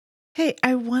Hey,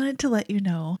 I wanted to let you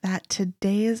know that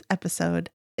today's episode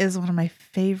is one of my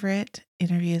favorite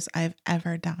interviews I've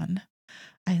ever done.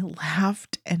 I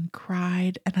laughed and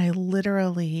cried, and I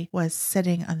literally was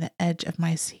sitting on the edge of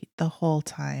my seat the whole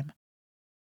time.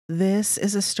 This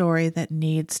is a story that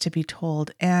needs to be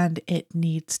told and it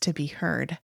needs to be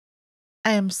heard.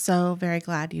 I am so very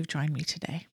glad you've joined me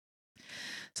today.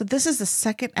 So, this is the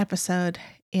second episode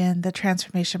in the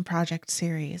Transformation Project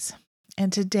series.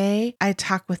 And today I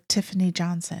talk with Tiffany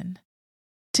Johnson.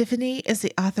 Tiffany is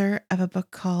the author of a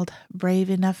book called Brave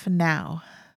Enough Now.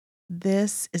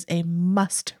 This is a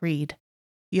must read.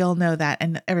 You'll know that,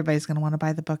 and everybody's going to want to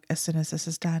buy the book as soon as this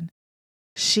is done.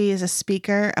 She is a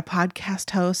speaker, a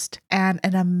podcast host, and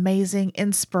an amazing,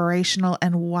 inspirational,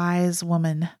 and wise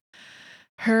woman.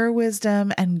 Her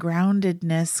wisdom and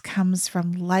groundedness comes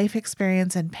from life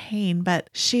experience and pain, but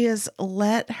she has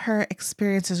let her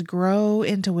experiences grow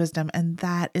into wisdom, and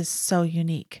that is so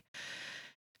unique.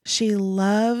 She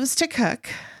loves to cook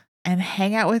and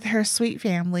hang out with her sweet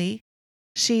family.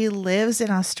 She lives in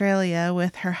Australia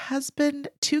with her husband,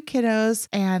 2 kiddos,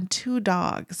 and 2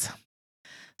 dogs.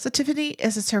 So Tiffany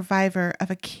is a survivor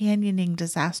of a canyoning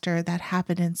disaster that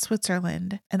happened in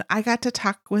Switzerland, and I got to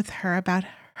talk with her about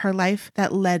her life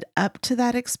that led up to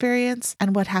that experience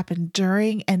and what happened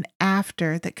during and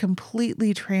after that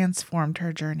completely transformed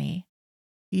her journey.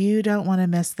 You don't want to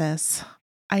miss this.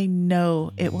 I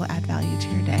know it will add value to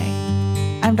your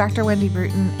day. I'm Dr. Wendy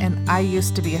Bruton, and I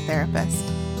used to be a therapist.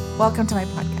 Welcome to my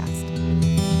podcast.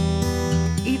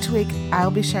 Each week,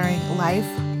 I'll be sharing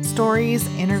life, stories,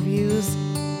 interviews,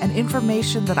 and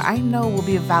information that I know will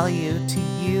be of value to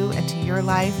you and to your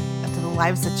life and to the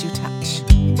lives that you touch.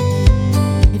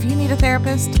 If you need a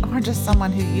therapist or just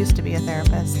someone who used to be a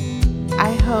therapist,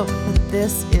 I hope that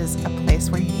this is a place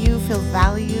where you feel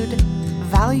valued,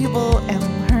 valuable,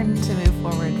 and learn to move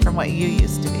forward from what you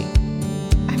used to be.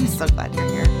 I'm so glad you're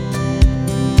here.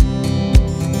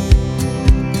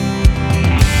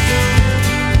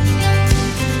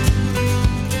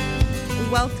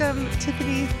 Welcome,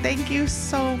 Tiffany. Thank you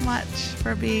so much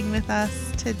for being with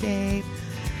us today.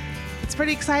 It's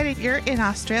pretty exciting. You're in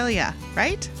Australia,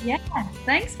 right? Yeah,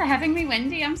 thanks for having me,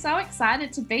 Wendy. I'm so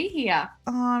excited to be here.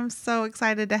 Oh, I'm so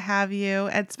excited to have you.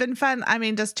 It's been fun.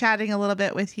 Just chatting a little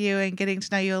bit with you and getting to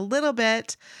know you a little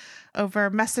bit over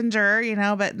Messenger,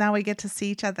 but now we get to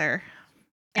see each other.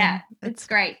 Yeah, And it's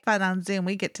great. Fun on Zoom.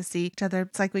 We get to see each other.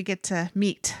 It's like we get to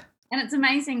meet. And it's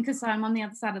amazing because I'm on the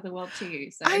other side of the world to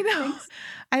you. So I know. Thanks.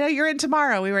 I know you're in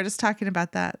tomorrow. We were just talking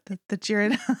about that you're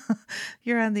in,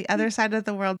 you're on the other side of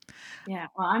the world. Yeah,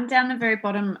 well, I'm down the very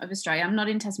bottom of Australia. I'm not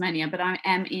in Tasmania, but I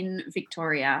am in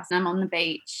Victoria. I'm on the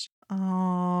beach.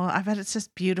 Oh, I bet it's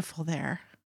just beautiful there.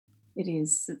 It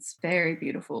is. It's very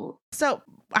beautiful. So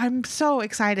I'm so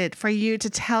excited for you to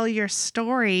tell your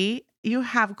story. You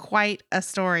have quite a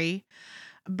story.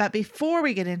 But before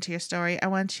we get into your story, I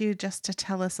want you just to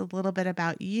tell us a little bit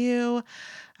about you,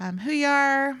 who you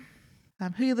are,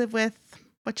 who you live with,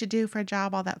 what you do for a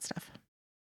job, all that stuff.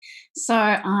 So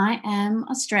I am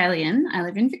Australian. I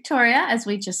live in Victoria, as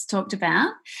we just talked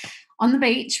about, on the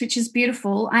beach, which is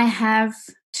beautiful. I have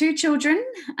 2 children.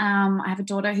 I have a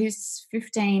daughter who's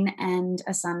 15 and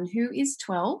a son who is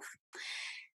 12.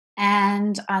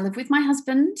 And I live with my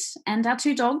husband and our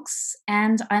 2 dogs.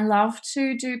 And I love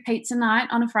to do pizza night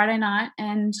on a Friday night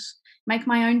and make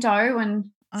my own dough and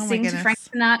sing to Frank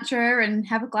Sinatra and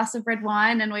have a glass of red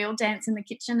wine, and we all dance in the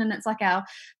kitchen, and it's like our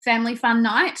family fun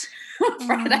night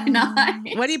Friday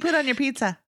night. What do you put on your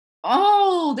pizza?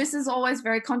 Oh, this is always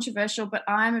very controversial, but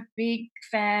I'm a big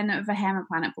fan of a ham and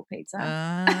pineapple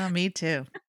pizza. Me too.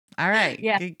 All right.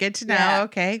 Yeah. Good to know. Yeah.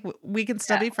 Okay. We can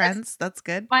still be friends. That's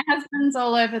good. My husband's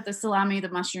all over the salami, the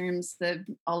mushrooms, the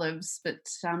olives, but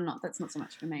that's not so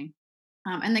much for me.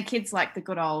 And the kids like the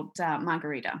good old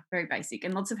margarita, very basic,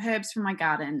 and lots of herbs from my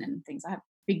garden and things. I have a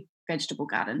big vegetable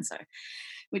garden,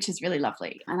 which is really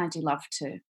lovely. And I do love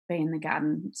to be in the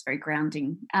garden. It's very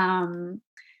grounding. And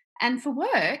for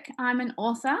work, I'm an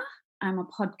author. I'm a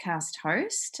podcast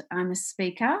host. I'm a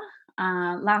speaker.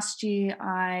 Last year,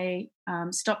 I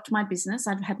stopped my business.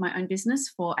 I've had my own business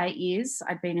for 8 years.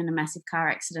 I'd been in a massive car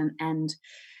accident and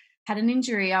had an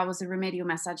injury. I was a remedial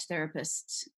massage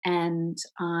therapist, and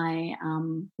I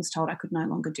was told I could no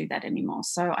longer do that anymore.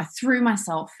 So I threw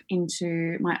myself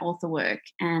into my author work,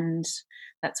 and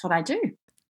that's what I do.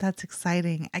 That's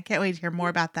exciting. I can't wait to hear more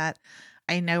about that.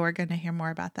 I know we're going to hear more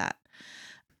about that.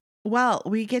 Well,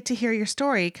 we get to hear your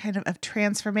story kind of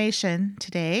transformation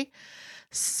today.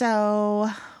 So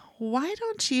why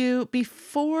don't you,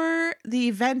 before the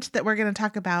event that we're going to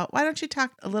talk about, why don't you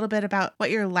talk a little bit about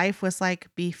what your life was like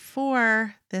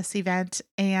before this event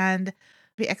and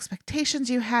the expectations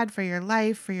you had for your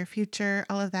life, for your future,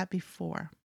 all of that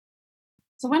before?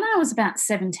 So when I was about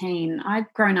 17,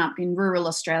 I'd grown up in rural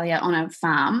Australia on a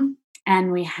farm,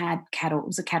 and we had cattle. It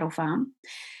was a cattle farm.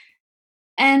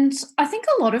 And I think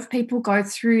a lot of people go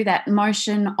through that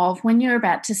motion of when you're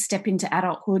about to step into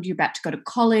adulthood, you're about to go to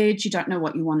college, you don't know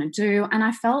what you want to do. And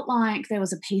I felt like there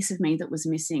was a piece of me that was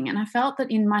missing. And I felt that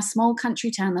in my small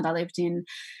country town that I lived in,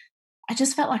 I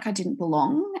just felt like I didn't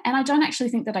belong. And I don't actually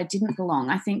think that I didn't belong.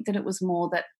 I think that it was more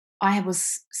that I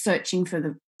was searching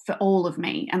for all of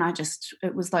me. And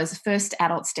it was those first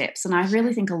adult steps. And I really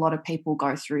Sure. think a lot of people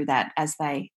go through that as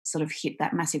they sort of hit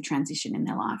that massive transition in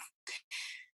their life.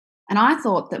 And I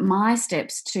thought that my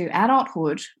steps to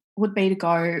adulthood would be to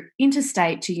go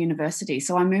interstate to university.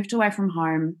 So I moved away from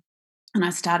home and I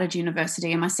started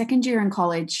university. In my second year in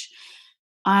college,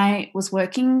 I was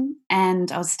working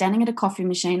and I was standing at a coffee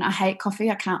machine. I hate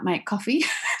coffee. I can't make coffee.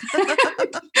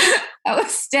 I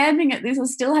was standing at this, I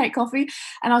still hate coffee.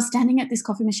 And I was standing at this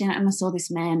coffee machine and I saw this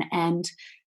man and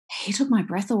he took my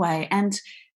breath away. And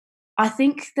I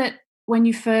think that when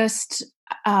you first,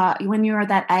 when you're at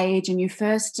that age and you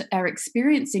first are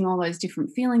experiencing all those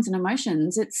different feelings and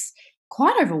emotions, it's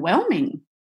quite overwhelming.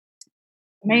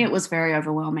 For me, it was very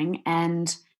overwhelming.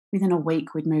 And within a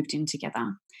week, we'd moved in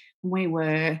together. We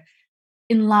were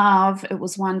in love. It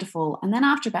was wonderful. And then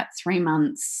after about 3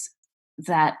 months,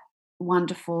 that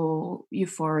wonderful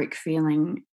euphoric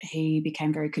feeling, he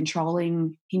became very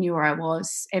controlling. He knew where I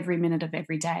was every minute of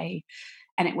every day.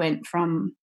 And it went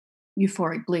from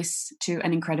euphoric bliss to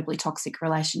an incredibly toxic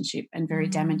relationship and very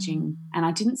damaging. Mm. And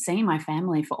I didn't see my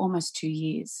family for almost 2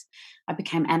 years. I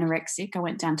became anorexic. I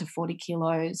went down to 40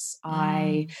 kilos.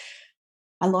 Mm.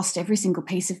 I lost every single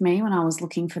piece of me when I was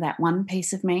looking for that one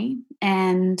piece of me.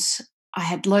 And I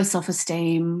had low self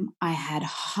esteem. I had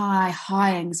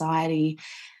high anxiety.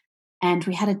 And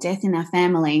we had a death in our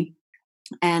family.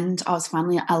 And I was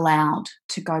finally allowed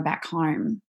to go back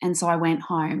home. And so I went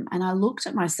home and I looked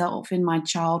at myself in my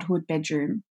childhood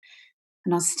bedroom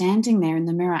and I was standing there in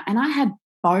the mirror and I had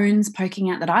bones poking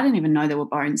out that I didn't even know there were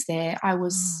bones there. Oh.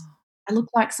 I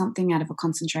looked like something out of a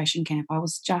concentration camp.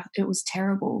 It was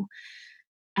terrible.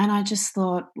 And I just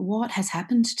thought, what has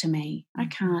happened to me?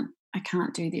 Mhm. I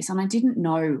can't do this. And I didn't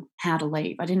know how to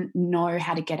leave. I didn't know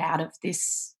how to get out of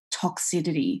this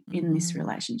toxicity in this Mhm.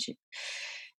 relationship.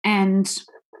 And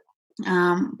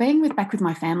being back with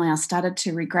my family, I started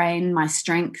to regain my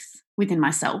strength within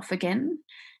myself again.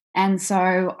 And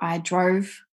so I drove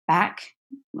back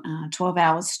 12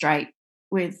 hours straight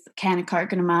with a can of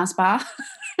Coke and a Mars bar,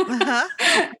 Uh-huh.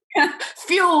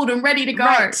 fueled and ready to go.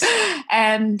 Right.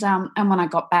 And when I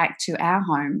got back to our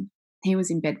home, he was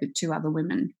in bed with two other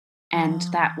women, and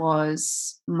that Oh.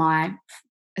 was my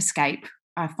escape.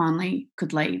 I finally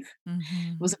could leave. It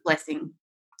Mhm. was a blessing,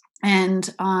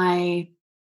 and I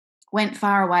went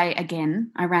far away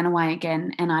again. I ran away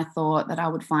again, and I thought that I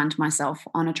would find myself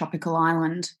on a tropical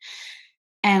island.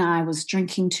 And I was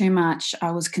drinking too much.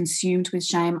 I was consumed with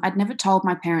shame. I'd never told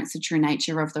my parents the true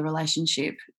nature of the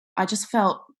relationship. I just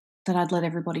felt that I'd let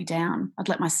everybody down. I'd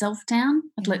let myself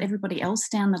down. I'd let Yeah. everybody else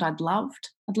down that I'd loved.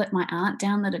 I'd let my aunt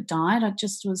down that had died.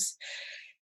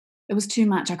 It was too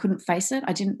much. I couldn't face it.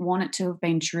 I didn't want it to have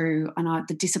been true. And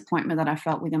the disappointment that I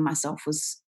felt within myself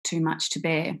was too much to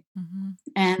bear. Mhm.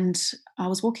 And I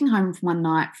was walking home one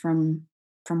night from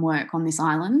work on this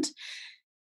island,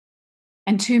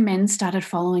 and two men started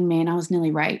following me, and I was nearly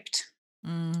raped.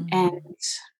 And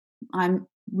Mm. I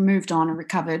moved on and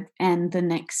recovered. And the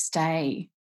next day,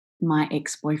 my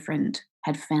ex boyfriend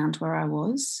had found where I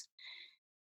was,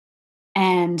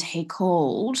 and he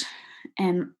called.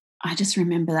 And I just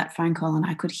remember that phone call, and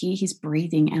I could hear his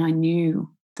breathing, and I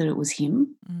knew that it was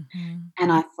him. Mhm.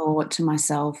 And I thought to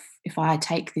myself, if I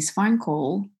take this phone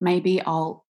call, maybe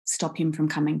I'll stop him from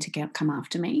coming to come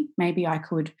after me. Maybe I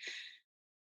could,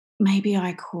 I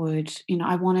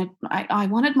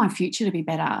wanted my future to be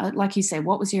better. Like you said,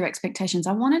 what was your expectations?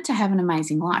 I wanted to have an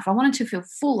amazing life. I wanted to feel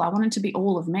full. I wanted to be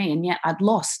all of me. And yet I'd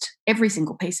lost every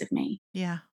single piece of me.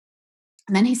 Yeah.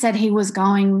 And then he said he was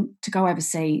going to go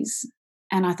overseas.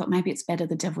 And I thought maybe it's better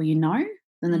the devil you know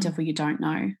than the Mm. devil you don't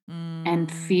know. And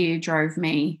Mm. fear drove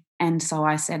me. And so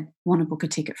I said, want to book a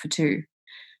ticket for two.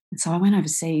 And so I went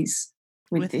overseas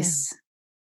with With him. this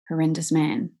horrendous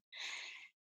man.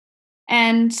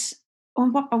 And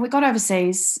we got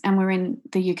overseas and we're in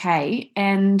the UK,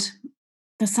 and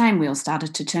the same wheel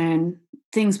started to turn.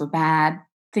 Things were bad,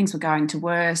 things were going to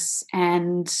worse.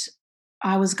 And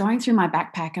I was going through my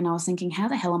backpack and I was thinking, how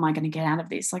the hell am I going to get out of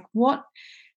this? Like, what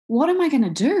am I going to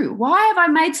do? Why have I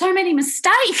made so many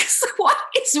mistakes? What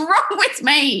is wrong with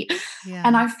me? And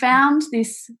Yeah. I found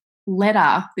this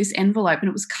letter, this envelope, and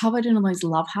it was covered in all those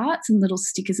love hearts and little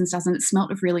stickers and stuff, and it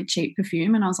smelt of really cheap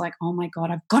perfume. And I was like, oh my God,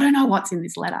 I've got to know what's in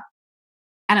this letter.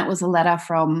 And it was a letter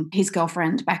from his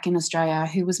girlfriend back in Australia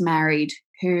who was married,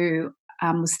 who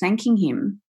was thanking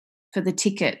him for the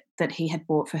ticket that he had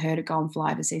bought for her to go and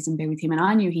fly overseas and be with him. And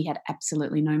I knew he had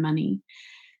absolutely no money.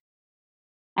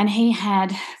 And he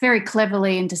had very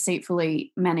cleverly and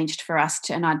deceitfully managed for us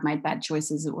to, and I'd made bad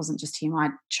choices. It wasn't just him.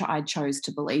 I chose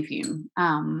to believe him,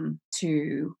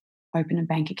 to open a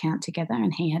bank account together,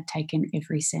 and he had taken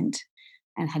every cent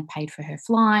and had paid for her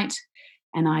flight.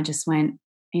 And I just went,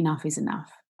 enough is enough.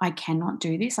 I cannot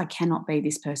do this. I cannot be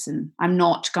this person. I'm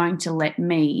not going to let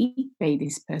me be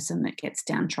this person that gets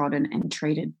downtrodden and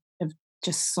treated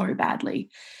just so badly.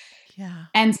 Yeah.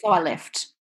 And so I left.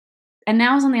 And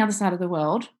now I was on the other side of the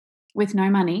world with no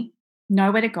money,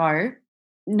 nowhere to go,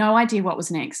 no idea what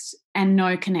was next, and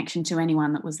no connection to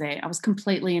anyone that was there. I was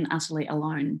completely and utterly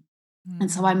alone. And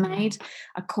so I made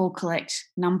a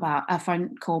a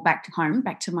phone call back to home,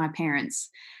 back to my parents.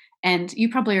 And you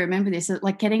probably remember this,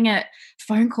 like getting a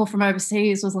phone call from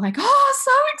overseas was like, oh,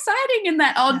 so exciting. And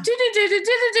that,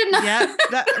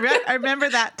 I remember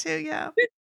that too. Yeah.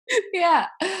 Yeah.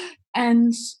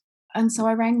 And so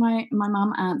I rang my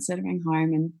mum answered, rang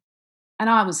home, and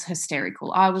I was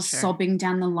hysterical. I was sobbing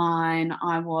down the line.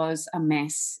 I was a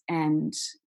mess. And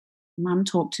mum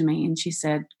talked to me and she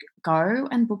said, go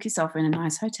and book yourself in a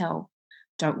nice hotel.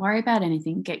 Don't worry about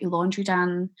anything. Get your laundry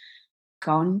done.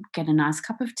 Go and get a nice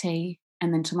cup of tea.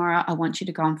 And then tomorrow I want you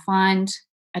to go and find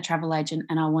a travel agent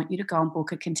and I want you to go and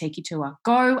book a Kentucky tour.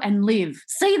 Go and live.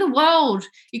 See the world.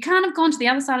 You can't have gone to the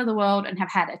other side of the world and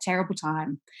have had a terrible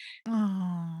time.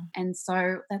 Oh. And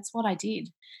so that's what I did.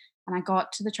 And I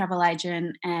got to the travel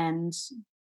agent and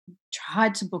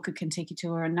tried to book a Kentucky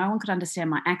tour, and no one could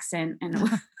understand my accent, and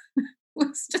it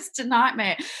was just a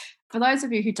nightmare. For those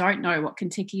of you who don't know what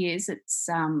Kentucky is, it's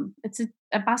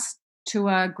a bus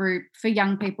tour group for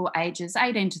young people ages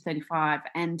 18 to 35,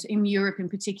 and in Europe in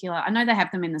particular. I know they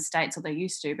have them in the States, or they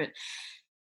used to, but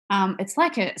it's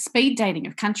like a speed dating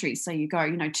of countries. So you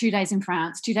go, 2 days in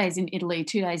France, 2 days in Italy,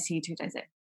 2 days here, 2 days there.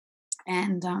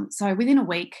 And so within a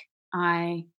week,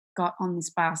 I got on this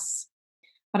bus,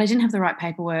 but I didn't have the right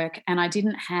paperwork and I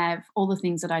didn't have all the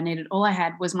things that I needed. All I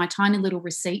had was my tiny little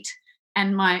receipt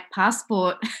and my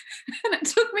passport. And it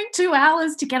took me 2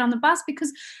 hours to get on the bus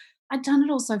because I'd done it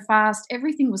all so fast.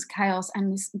 Everything was chaos.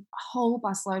 And this whole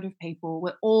busload of people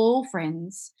were all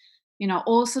friends,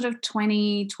 all sort of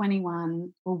 20,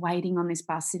 21 were waiting on this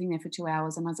bus, sitting there for 2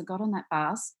 hours. And as I got on that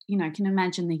bus, can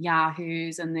imagine the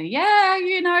yahoos and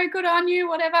the, good on you,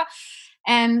 whatever.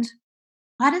 And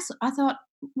I thought,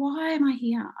 why am I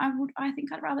here? I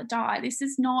think I'd rather die. This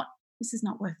is not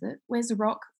worth it. Where's the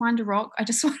rock? Find a rock. I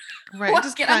just want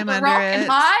to get under the rock and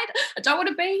hide. I don't want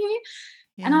to be here.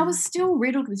 Yeah. And I was still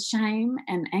riddled with shame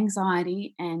and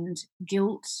anxiety and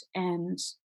guilt and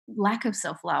lack of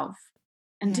self-love,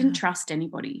 and didn't trust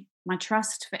anybody. My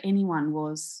trust for anyone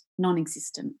was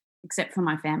non-existent except for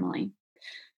my family.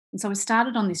 And so we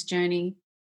started on this journey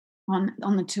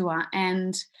on the tour,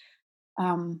 and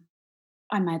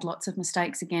I made lots of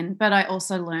mistakes again, but I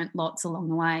also learnt lots along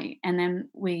the way. And then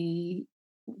we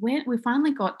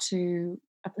finally got to,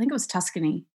 I think it was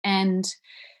Tuscany, and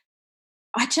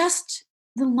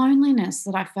the loneliness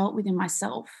that I felt within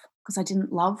myself, because I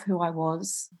didn't love who I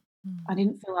was. I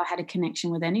didn't feel I had a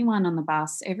connection with anyone on the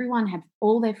bus. Everyone had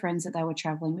all their friends that they were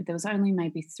traveling with. There was only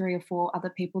maybe 3 or 4 other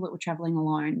people that were traveling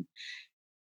alone.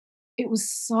 It was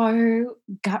so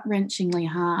gut-wrenchingly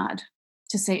hard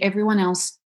to see everyone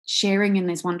else sharing in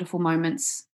these wonderful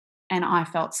moments, and I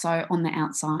felt so on the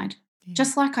outside.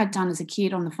 Just like I'd done as a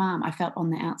kid on the farm, I felt on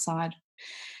the outside.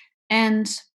 And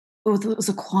it was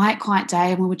a quiet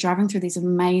day, and we were driving through these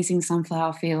amazing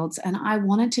sunflower fields, and I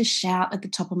wanted to shout at the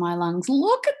top of my lungs,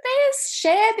 look at this,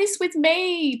 share this with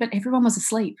me, but everyone was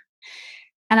asleep.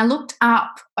 And I looked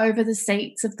up over the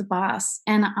seats of the bus,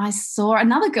 and I saw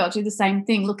another girl do the same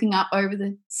thing, looking up over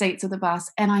the seats of the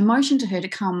bus, and I motioned to her to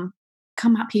come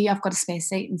up here, I've got a spare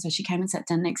seat. And so she came and sat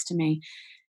down next to me.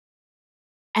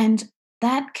 And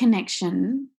that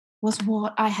connection was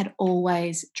what I had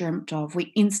always dreamt of.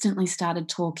 We instantly started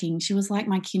talking. She was like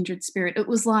my kindred spirit. It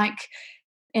was like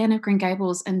Anne of Green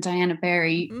Gables and Diana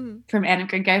Barry from Anne of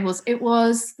Green Gables. It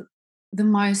was the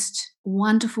most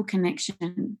wonderful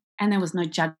connection, and there was no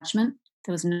judgment.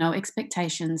 There was no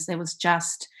expectations. There was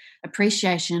just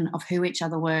appreciation of who each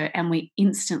other were, and we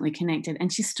instantly connected.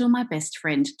 And she's still my best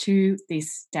friend to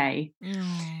this day.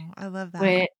 Oh, I love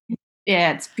that.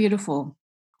 It's beautiful.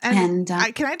 And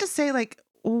can I just say, like,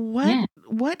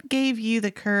 what gave you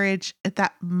the courage at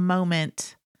that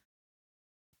moment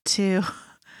to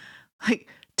Like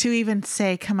to even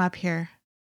say, come up here.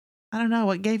 I don't know.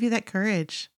 What gave you that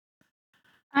courage?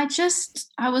 I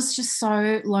was just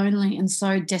so lonely and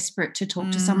so desperate to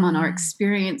talk to someone or Mm.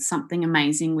 experience something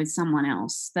amazing with someone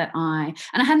else and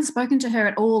I hadn't spoken to her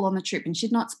at all on the trip and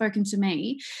she'd not spoken to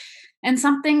me. And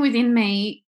something within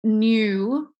me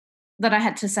knew that I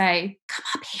had to say, come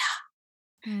up here.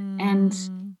 And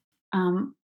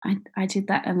Mm. I did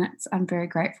that, and I'm very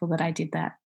grateful that I did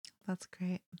that. That's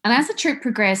great. And as the trip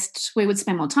progressed, we would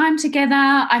spend more time together.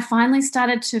 I finally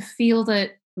started to feel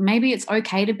that maybe it's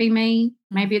okay to be me.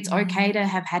 Maybe it's okay Mhm. to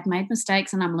have had made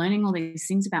mistakes, and I'm learning all these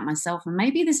things about myself. And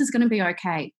maybe this is going to be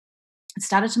okay. I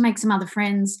started to make some other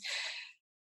friends.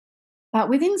 But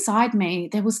with inside me,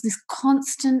 there was this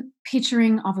constant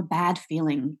picturing of a bad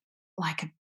feeling, like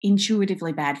an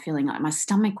intuitively bad feeling. Like my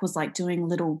stomach was like doing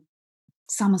little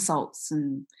somersaults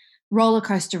and roller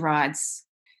coaster rides.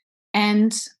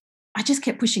 And I just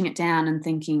kept pushing it down and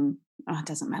thinking, oh, it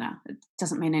doesn't matter. It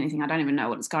doesn't mean anything. I don't even know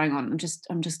what's going on.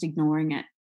 I'm just ignoring it.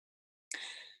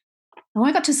 And when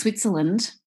I got to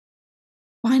Switzerland,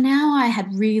 by now I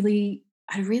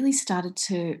really started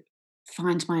to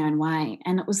find my own way.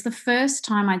 And it was the first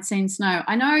time I'd seen snow.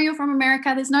 I know you're from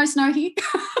America, there's no snow here.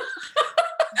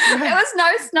 There Right. was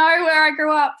no snow where I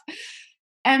grew up.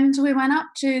 And we went up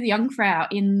to the Jungfrau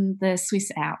in the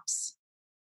Swiss Alps.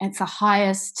 It's the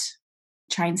highest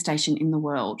train station in the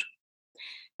world.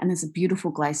 And there's a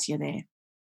beautiful glacier there.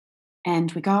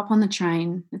 And we go up on the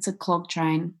train, it's a clog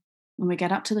train, and we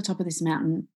get up to the top of this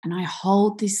mountain, and I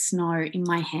hold this snow in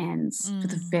my hands for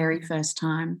the very Mm. first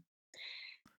time.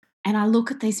 And I look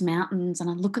at these mountains and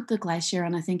I look at the glacier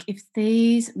and I think if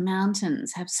these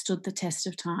mountains have stood the test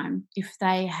of time, if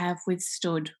they have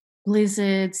withstood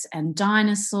blizzards and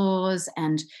dinosaurs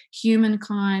and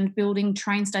humankind building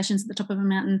train stations at the top of a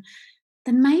mountain,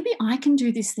 then maybe I can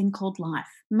do this thing called life.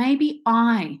 Maybe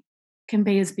I can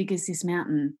be as big as this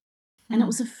mountain. And it Hmm.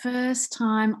 was the first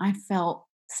time I felt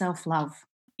self love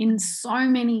in Mm. so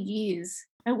many years.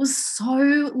 It was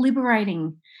so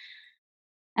liberating.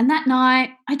 And that night,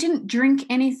 I didn't drink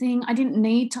anything. I didn't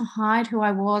need to hide who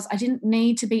I was. I didn't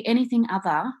need to be anything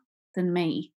other than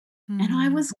me. And I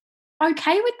Hmm. was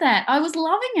okay with that. I was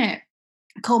loving it.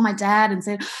 I called my dad and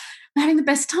said, I'm having the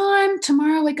best time.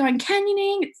 Tomorrow we're going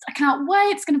canyoning. I can't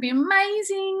wait. It's going to be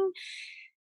amazing.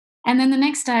 And then the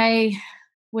next day,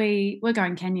 we were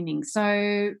going canyoning.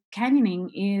 So, canyoning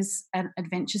is an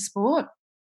adventure sport.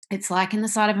 It's like in the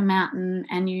side of a mountain,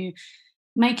 and you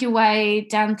make your way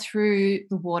down through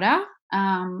the water.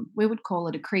 We would call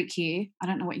it a creek here. I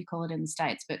don't know what you call it in the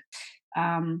States, but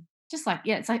just like,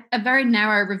 yeah, it's like a very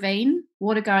narrow ravine,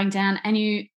 water going down, and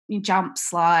you jump,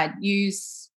 slide,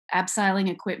 use abseiling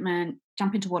equipment,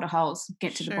 jump into water holes,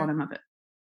 get to the Sure. bottom of it.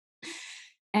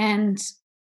 And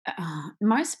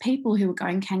most people who were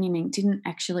going canyoning didn't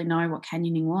actually know what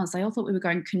canyoning was. They all thought we were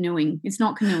going canoeing. It's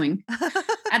not canoeing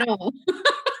at all.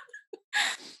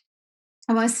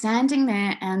 And we were standing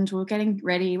there and we were getting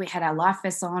ready. We had our life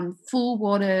vests on, full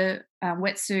water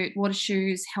wetsuit, water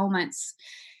shoes, helmets.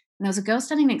 And there was a girl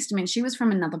standing next to me, and she was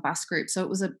from another bus group. So it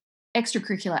was a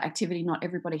extracurricular activity. Not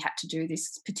everybody had to do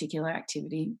this particular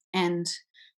activity. And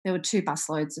there were two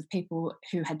busloads of people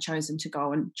who had chosen to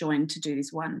go and join to do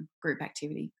this one group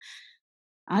activity.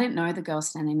 I didn't know the girl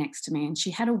standing next to me, and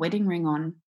she had a wedding ring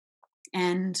on.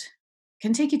 And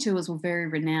Kentucky tours were very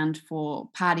renowned for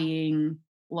partying,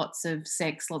 lots of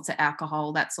sex, lots of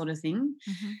alcohol, that sort of thing.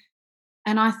 Hmm.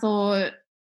 And I thought,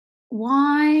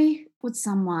 why would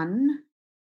someone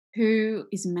who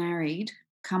is married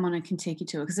come on a Kentucky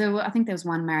tour? Because I think there was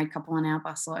one married couple on our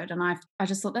busload, and I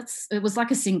just thought it was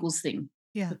like a singles thing.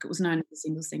 Yeah. Like it was known as a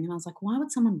singles thing, and I was like, why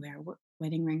would someone wear a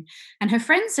wedding ring? And her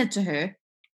friend said to her,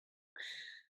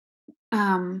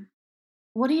 um,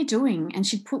 "What are you doing?" And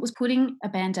was putting a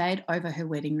band aid over her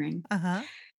wedding ring. Uh huh.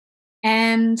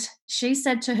 And she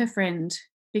said to her friend,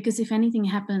 because if anything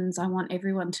happens, I want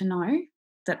everyone to know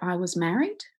that I was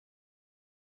married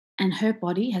and her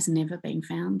body has never been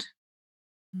found.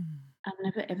 Mm. I'll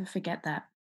never ever forget that.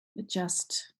 It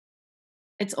just,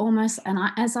 it's almost,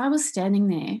 as I was standing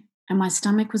there and my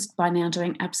stomach was by now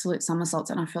doing absolute somersaults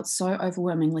and I felt so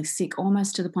overwhelmingly sick,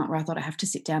 almost to the point where I thought I have to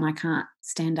sit down, I can't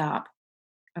stand up.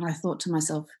 And I thought to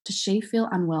myself, does she feel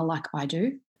unwell like I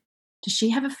do? Does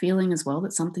she have a feeling as well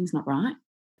that something's not right?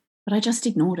 But I just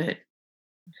ignored it.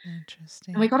 And we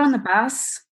Interesting. got on the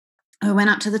bus. I went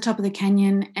up to the top of the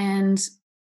canyon, and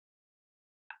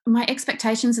my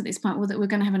expectations at this point were that we are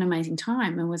going to have an amazing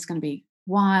time and it was going to be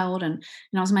wild. And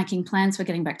I was making plans for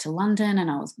getting back to London, and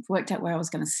I was worked out where I was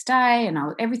going to stay, and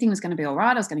everything was going to be all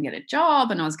right. I was going to get a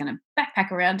job, and I was going to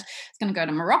backpack around. I was going to go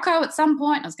to Morocco at some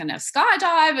point. I was going to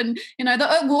skydive, and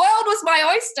the world was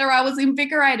my oyster. I was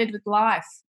invigorated with life,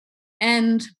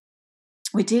 and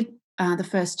we did the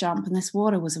first jump, and this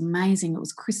water was amazing. It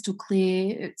was crystal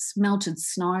clear. It's melted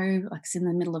snow, like it's in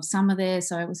the middle of summer there.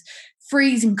 So it was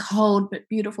freezing cold, but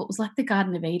beautiful. It was like the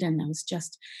Garden of Eden. There was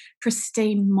just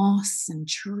pristine moss and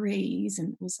trees,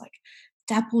 and it was like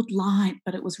dappled light,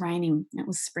 but it was raining. It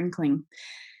was sprinkling.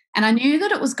 And I knew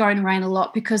that it was going to rain a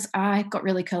lot because I got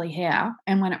really curly hair.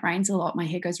 And when it rains a lot, my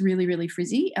hair goes really, really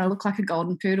frizzy. I look like a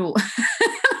golden poodle.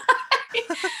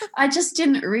 I just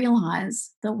didn't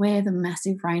realize that where the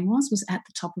massive rain was at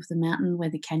the top of the mountain where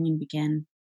the canyon began.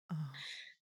 Oh.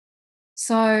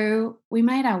 So we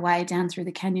made our way down through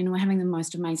the canyon. We're having the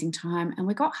most amazing time. And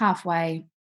we got halfway,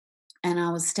 and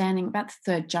I was standing about the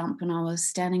third jump, and I was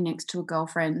standing next to a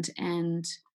girlfriend, and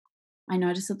I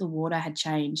noticed that the water had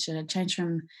changed. It had changed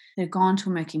it had gone to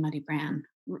a murky, muddy brown.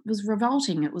 It was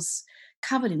revolting. It was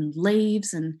covered in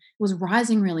leaves, and it was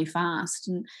rising really fast.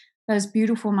 And those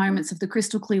beautiful moments of the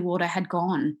crystal clear water had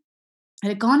gone. It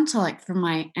had gone to like from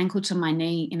my ankle to my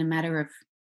knee in a matter of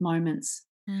moments.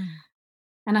 Mm.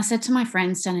 And I said to my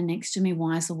friend standing next to me,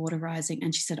 "Why is the water rising?"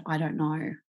 And she said, "I don't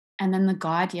know." And then the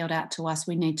guide yelled out to us,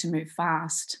 "We need to move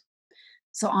fast."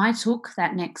 So I took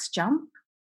that next jump,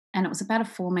 and it was about a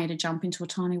 4-meter jump into a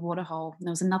tiny waterhole.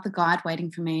 There was another guide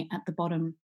waiting for me at the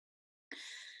bottom.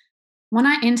 When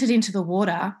I entered into the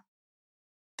water,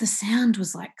 the sound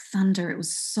was like thunder. It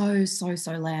was so, so,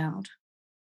 so loud.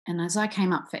 And as I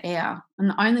came up for air, and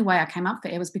the only way I came up for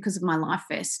air was because of my life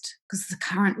vest, because the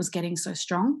current was getting so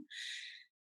strong.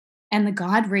 And the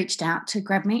guide reached out to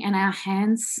grab me, and our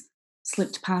hands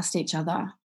slipped past each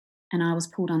other, and I was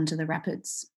pulled under the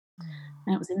rapids. And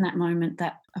Oh. it was in that moment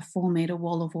that a 4-meter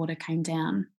wall of water came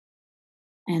down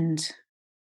and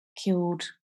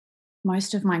killed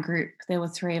most of my group. There were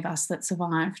 3 of us that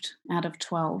survived out of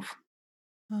 12.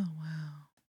 Oh, wow.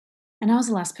 And I was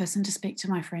the last person to speak to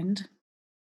my friend,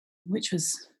 which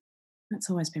was, it's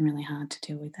always been really hard to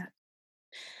deal with that.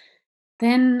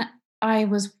 Then I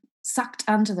was sucked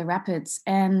under the rapids,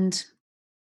 and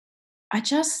I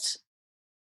just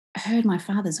heard my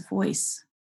father's voice.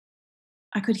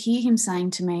 I could hear him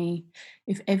saying to me,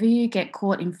 "If ever you get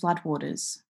caught in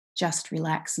floodwaters, just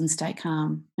relax and stay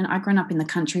calm." And I grown up in the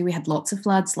country. We had lots of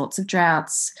floods, lots of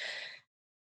droughts.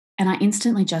 And I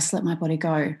instantly just let my body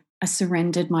go. I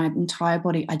surrendered my entire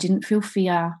body. I didn't feel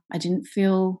fear. I didn't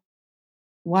feel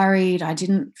worried. I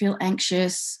didn't feel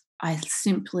anxious. I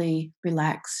simply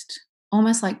relaxed,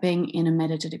 almost like being in a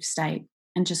meditative state,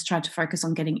 and just tried to focus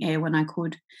on getting air when I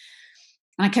could.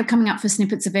 And I kept coming up for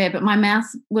snippets of air, but my mouth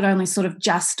would only sort of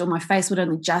just, or my face would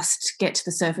only just get to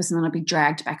the surface, and then I'd be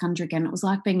dragged back under again. It was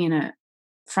like being in a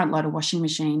front loader washing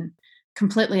machine,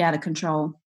 completely out of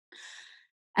control.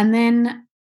 And then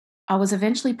I was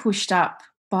eventually pushed up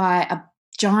by a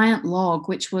giant log,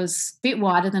 which was a bit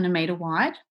wider than a meter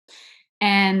wide.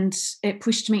 And it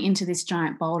pushed me into this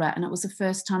giant boulder. And it was the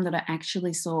first time that I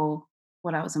actually saw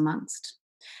what I was amongst.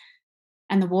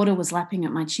 And the water was lapping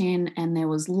at my chin, and there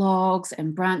was logs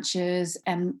and branches,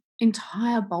 and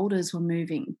entire boulders were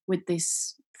moving with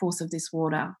this force of this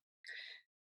water.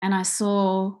 And I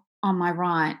saw on my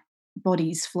right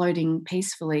bodies floating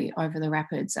peacefully over the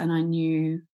rapids, and I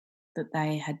knew that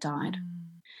they had died.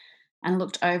 Mm. And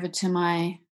looked over to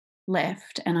my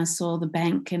left, and I saw the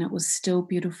bank, and it was still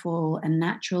beautiful and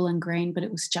natural and green, but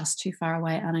it was just too far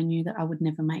away, and I knew that I would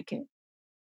never make it.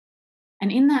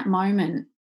 And in that moment,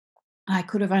 I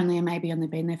could have maybe only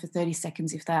been there for 30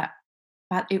 seconds, if that,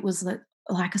 but it was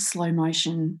like a slow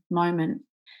motion moment.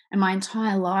 And my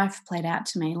entire life played out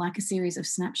to me like a series of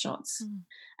snapshots. Mm.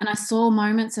 And I saw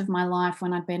moments of my life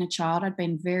when I'd been a child. I'd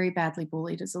been very badly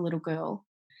bullied as a little girl.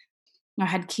 I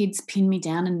had kids pin me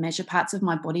down and measure parts of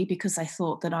my body because they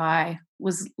thought that I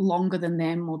was longer than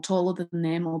them or taller than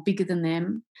them or bigger than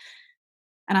them.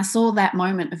 And I saw that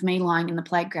moment of me lying in the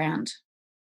playground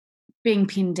being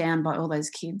pinned down by all those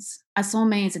kids. I saw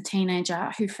me as a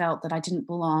teenager who felt that I didn't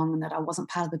belong and that I wasn't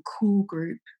part of the cool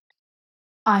group.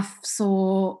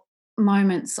 Saw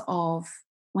moments of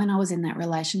when I was in that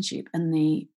relationship and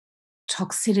the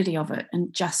toxicity of it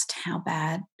and just how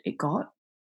bad it got.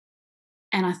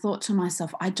 And I thought to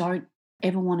myself, I don't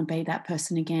ever want to be that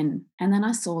person again. And then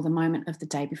I saw the moment of the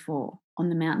day before on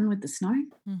the mountain with the snow.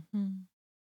 Mhm.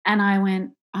 And I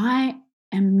went, I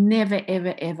am never,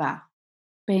 ever, ever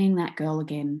being that girl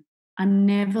again. I'm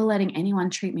never letting anyone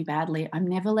treat me badly. I'm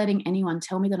never letting anyone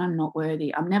tell me that I'm not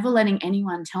worthy. I'm never letting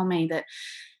anyone tell me that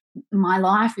my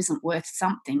life isn't worth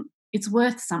something. It's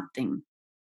worth something.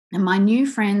 And my new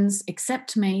friends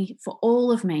accept me for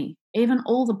all of me, even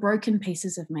all the broken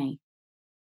pieces of me.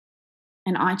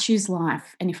 And I choose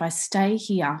life. And if I stay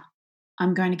here,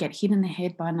 I'm going to get hit in the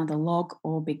head by another log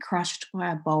or be crushed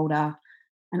by a boulder.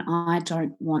 And I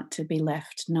don't want to be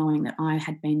left knowing that I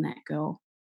had been that girl.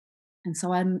 And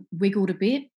so I wiggled a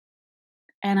bit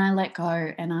and I let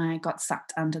go and I got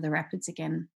sucked under the rapids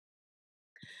again.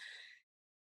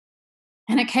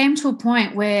 And it came to a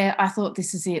point where I thought,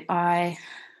 this is it. I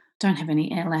don't have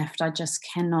any air left. I just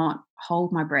cannot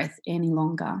hold my breath any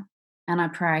longer. And I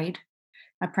prayed.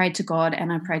 I prayed to God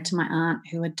and I prayed to my aunt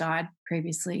who had died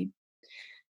previously.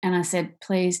 And I said,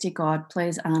 please, dear God,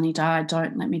 please, Arnie, die.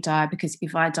 Don't let me die, because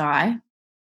if I die,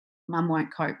 Mum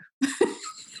won't cope.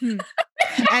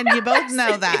 And you both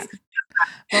know that.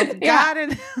 Both God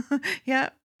and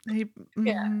yep.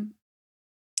 Yeah.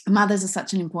 Mothers are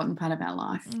such an important part of our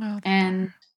life. Oh,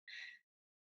 and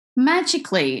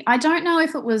magically, I don't know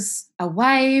if it was a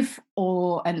wave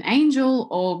or an angel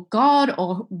or God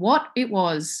or what it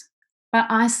was, but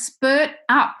I spurt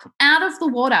up out of the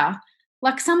water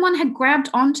like someone had grabbed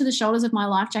onto the shoulders of my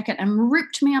life jacket and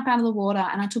ripped me up out of the water,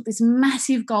 and I took this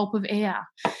massive gulp of air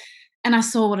and I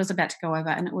saw what I was about to go over,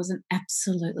 and it was an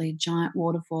absolutely giant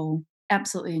waterfall,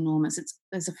 absolutely enormous.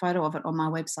 There's a photo of it on my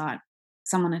website.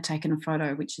 Someone had taken a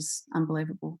photo, which is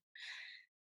unbelievable.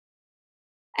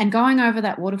 And going over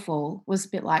that waterfall was a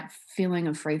bit like feeling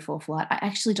a free fall flight. I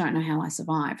actually don't know how I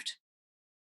survived.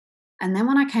 And then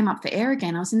when I came up for air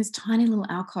again, I was in this tiny little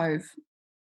alcove,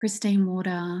 pristine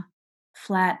water,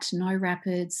 flat, no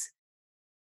rapids.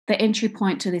 The entry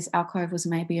point to this alcove was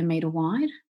maybe a metre wide.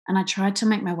 And I tried to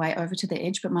make my way over to the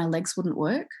edge, but my legs wouldn't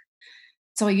work.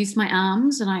 So I used my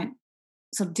arms and I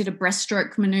sort of did a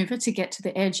breaststroke maneuver to get to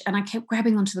the edge. And I kept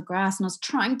grabbing onto the grass and I was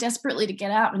trying desperately to get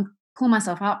out and pull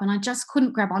myself up. And I just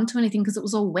couldn't grab onto anything because it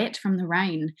was all wet from the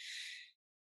rain.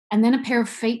 And then a pair of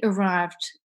feet arrived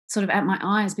sort of at my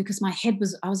eyes, because my head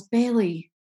was, I was barely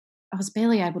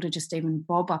able to just even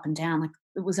bob up and down. Like,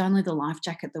 it was only the life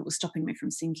jacket that was stopping me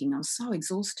from sinking. I was so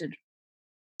exhausted.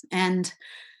 And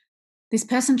this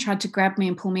person tried to grab me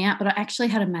and pull me out, but I actually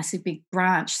had a massive big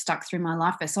branch stuck through my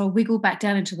life vest. So I wiggled back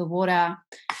down into the water,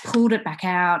 pulled it back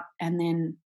out, and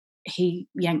then he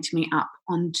yanked me up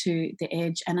onto the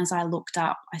edge. And as I looked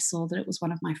up, I saw that it was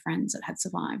one of my friends that had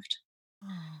survived.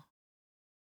 Oh.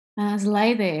 And I was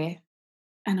lay there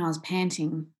and I was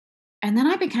panting. And then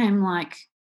I became like,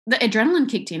 the adrenaline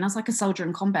kicked in. I was like a soldier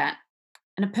in combat.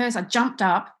 And I jumped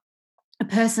up. A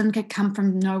person had come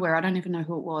from nowhere. I don't even know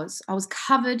who it was. I was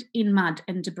covered in mud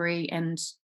and debris, and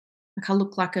like I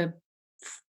looked like a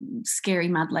scary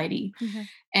mud lady. Mm-hmm.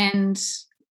 And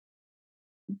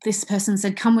this person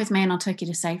said, come with me and I'll take you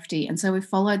to safety. And so we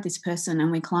followed this person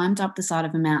and we climbed up the side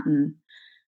of a mountain,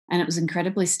 and it was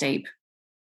incredibly steep.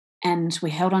 And we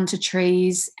held onto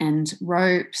trees and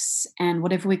ropes and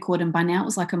whatever we could. And by now it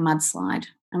was like a mudslide.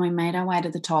 And we made our way to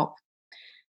the top.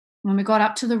 When we got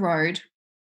up to the road,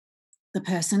 the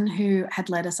person who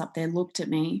had led us up there looked at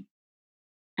me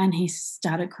and he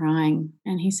started crying.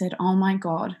 And he said, oh my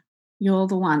God, you're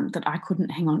the one that I couldn't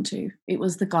hang on to. It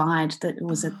was the guide that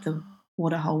was at the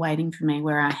waterhole waiting for me,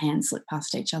 where our hands slipped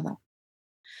past each other.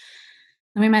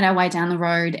 And we made our way down the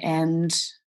road and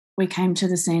we came to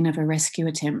the scene of a rescue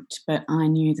attempt, but I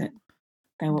knew that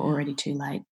they were already too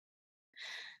late.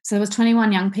 So there was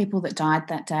 21 young people that died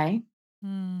that day.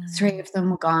 3 of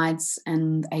them were guides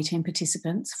and 18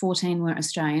 participants. 14 were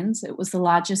Australians. It was the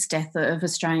largest death of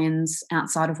Australians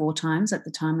outside of war times at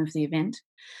the time of the event.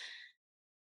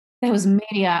 There was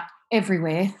media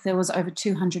everywhere. There was over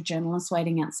 200 journalists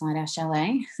waiting outside our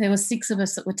chalet. There were 6 of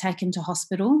us that were taken to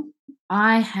hospital.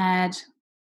 I had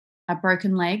a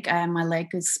broken leg, and my leg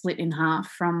is split in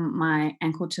half from my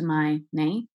ankle to my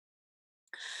knee.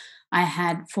 I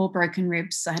had 4 broken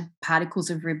ribs. I had particles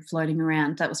of rib floating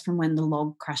around. That was from when the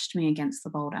log crushed me against the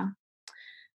boulder.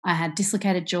 I had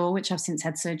dislocated jaw, which I've since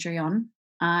had surgery on.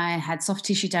 I had soft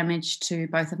tissue damage to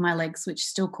both of my legs, which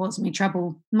still caused me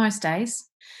trouble most days.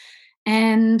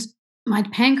 And my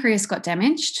pancreas got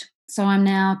damaged. So I'm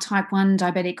now type 1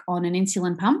 diabetic on an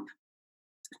insulin pump.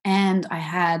 And I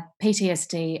had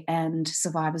PTSD and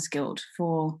survivor's guilt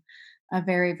for a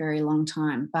very, very long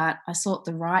time. But I sought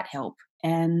the right help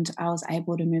and I was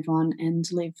able to move on and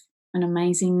live an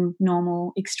amazing,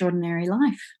 normal, extraordinary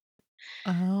life.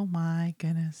 Oh my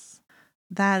goodness.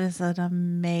 That is an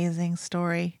amazing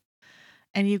story.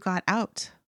 And you got out.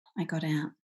 I got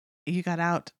out. You got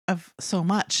out of so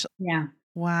much. Yeah.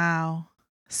 Wow.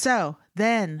 So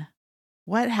then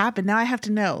what happened? Now I have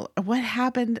to know what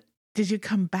happened. Did you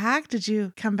come back? Did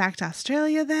you come back to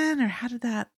Australia then? Or how did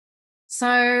that?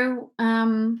 So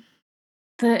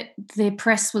The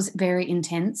press was very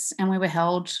intense, and we were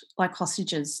held like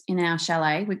hostages in our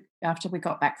chalet after we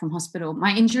got back from hospital.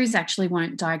 My injuries actually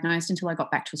weren't diagnosed until I got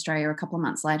back to Australia a couple of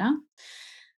months later.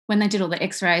 When they did all the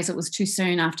x-rays, it was too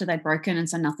soon after they'd broken, and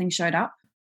so nothing showed up.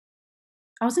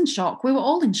 I was in shock. We were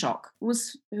all in shock. It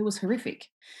was horrific.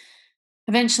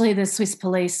 Eventually, the Swiss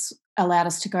police allowed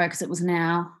us to go because it was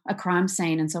now a crime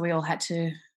scene, and so we all had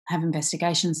to have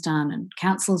investigations done, and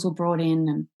counsellors were brought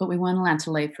in, but we weren't allowed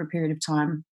to leave for a period of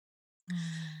time. Mm.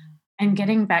 And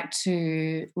getting back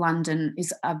to London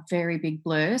is a very big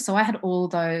blur. So I had all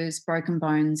those broken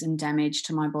bones and damage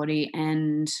to my body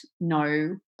and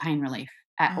no pain relief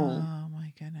at all. Oh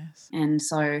my goodness. And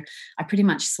so I pretty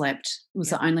much slept. It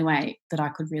was Yeah. the only way that I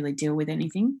could really deal with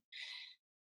anything.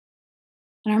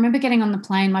 And I remember getting on the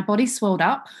plane, my body swelled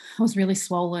up. I was really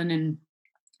swollen and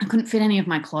I couldn't fit any of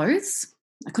my clothes.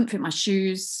 I couldn't fit my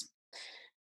shoes.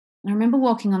 And I remember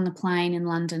walking on the plane in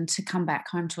London to come back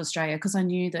home to Australia because I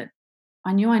knew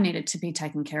I needed to be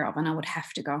taken care of and I would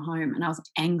have to go home. And I was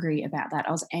angry about that.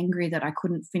 I was angry that I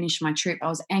couldn't finish my trip. I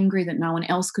was angry that no one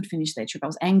else could finish their trip. I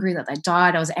was angry that they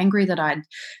died. I was angry that I'd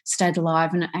stayed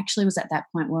alive. And it actually was at that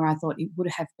point where I thought it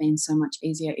would have been so much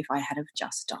easier if I had have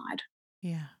just died.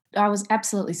 Yeah. I was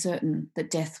absolutely certain that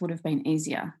death would have been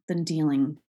easier than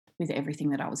dealing with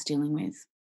everything that I was dealing with.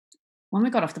 When we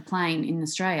got off the plane in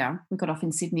Australia, we got off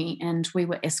in Sydney and we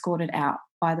were escorted out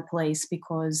by the police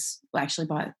actually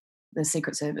by the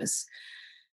Secret Service,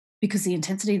 because the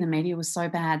intensity of the media was so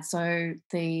bad. So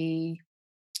there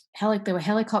were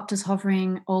helicopters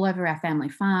hovering all over our family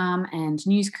farm and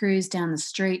news crews down the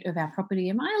street of our property.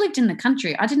 And I lived in the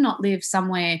country. I did not live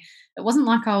somewhere. It wasn't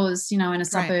like I was, in a Right.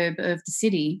 suburb of the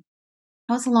city.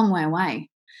 I was a long way away.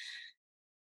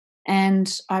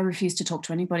 And I refused to talk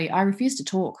to anybody. I refused to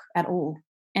talk at all.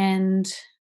 And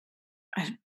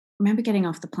I remember getting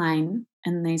off the plane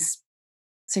and these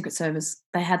Secret Service,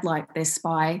 they had like their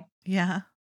spy Yeah.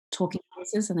 talking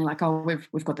voices and they're like, "Oh,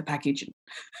 we've got the package."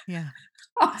 Yeah.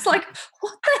 I was like,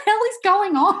 "What the hell is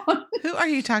going on?" Who are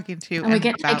you talking to And we and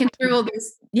get taken about? through all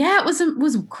this. Yeah, it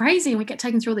was crazy. And we get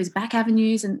taken through all these back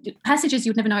avenues and passages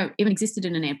you'd never know even existed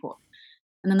in an airport.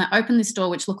 And then they opened this door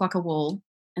which looked like a wall,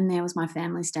 and there was my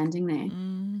family standing there.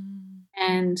 Mm.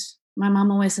 And my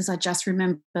mum always says, "I just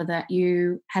remember that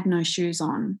you had no shoes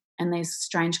on and these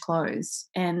strange clothes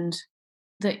and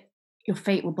that your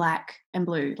feet were black and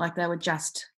blue, like they were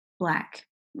just black."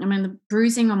 I mean, the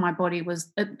bruising on my body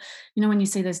was, when you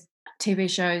see those TV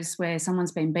shows where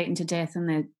someone's been beaten to death and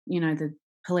the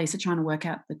police are trying to work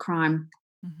out the crime,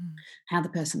 Mhm. how the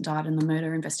person died in the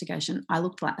murder investigation, I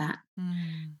looked like that.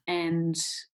 Mm. And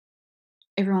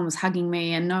everyone was hugging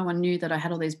me and no one knew that I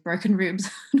had all these broken ribs.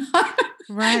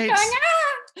 Right. Going,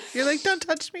 "Ah!" You're like, "Don't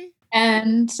touch me."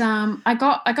 And I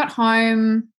got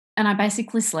home and I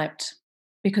basically slept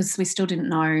because we still didn't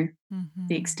know the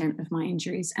Mhm. extent of my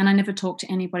injuries. And I never talked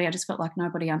to anybody. I just felt like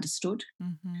nobody understood.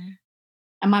 Mhm.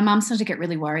 And my mum started to get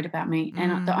really worried about me.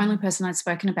 And the only Mm. person I'd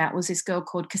spoken about was this girl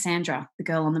called Cassandra, the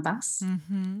girl on the bus.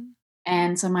 Mhm.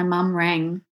 And so my mum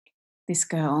rang this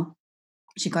girl.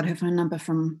 She got her phone number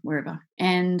from wherever.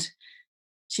 And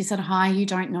she said, "Hi, you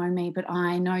don't know me, but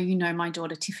I know you know my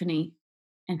daughter Tiffany."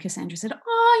 And Cassandra said,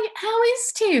 "Oh, how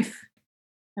is Tiff?"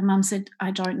 And mum said,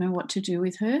 "I don't know what to do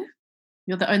with her.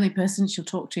 You're the only person she'll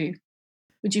talk to.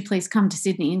 Would you please come to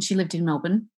Sydney?" And she lived in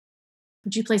Melbourne.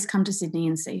 "Would you please come to Sydney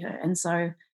and see her?" And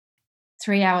so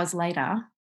 3 hours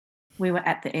later, we were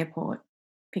at the airport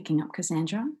picking up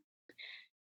Cassandra.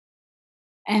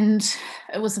 And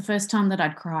it was the first time that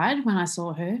I'd cried when I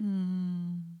saw her.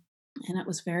 Mm. And it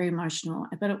was very emotional.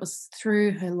 But it was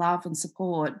through her love and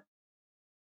support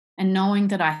and knowing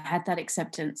that I had that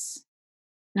acceptance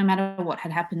no matter what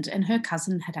had happened. And her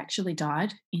cousin had actually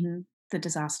died in the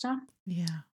disaster.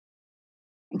 Yeah.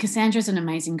 And Cassandra's an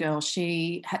amazing girl.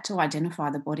 She had to identify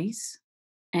the bodies,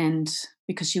 and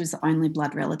because she was the only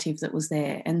blood relative that was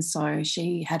there. And so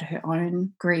she had her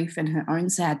own grief and her own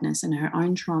sadness and her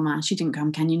own trauma. She didn't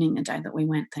come canyoning the day that we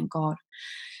went, thank God.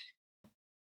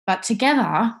 But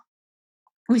together,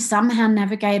 we somehow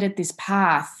navigated this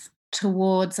path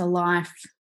towards a life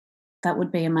that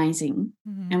would be amazing.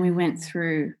 And we went Mm.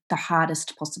 through the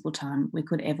hardest possible time we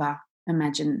could ever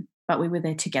imagine, but we were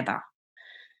there together.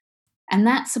 And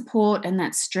that support and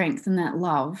that strength and that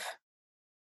love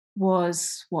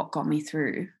was what got me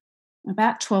through.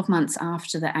 About 12 months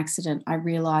after the accident, I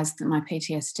realized that my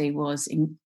PTSD was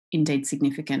indeed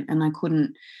significant and I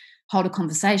couldn't hold a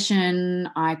conversation.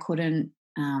 I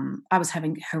was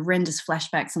having horrendous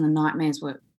flashbacks and the nightmares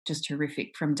were just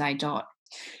horrific from day dot.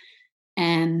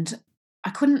 And I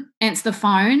couldn't answer the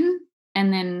phone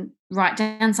and then write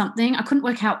down something. I couldn't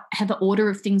work out how the order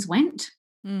of things went.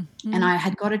 And Mhm. I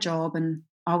had got a job and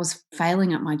I was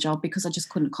failing at my job because I just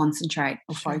couldn't concentrate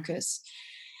or Sure. focus.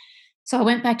 So I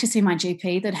went back to see my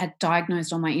GP that had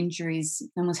diagnosed all my injuries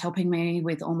and was helping me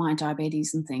with all my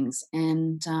diabetes and things.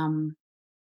 And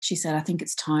she said, I think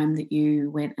it's time that you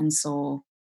went and saw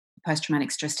a post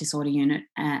traumatic stress disorder unit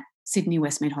at Sydney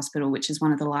Westmead Hospital, which is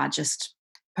one of the largest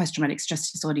post traumatic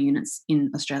stress disorder units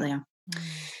in Australia. Mm.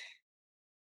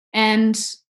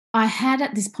 And I had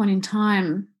at this point in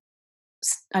time,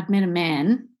 I'd met a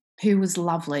man who was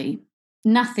lovely,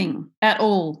 nothing at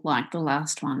all like the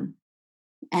last one.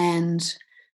 And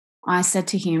I said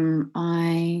to him,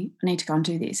 I need to go and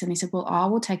do this. And he said, well, I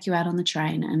will take you out on the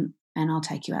train and I'll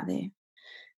take you out there.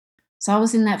 So I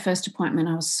was in that first appointment.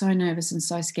 I was so nervous and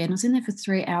so scared. I was in there for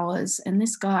 3 hours. And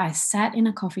this guy sat in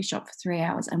a coffee shop for 3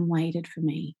 hours and waited for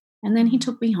me. And then he Mm.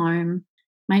 took me home,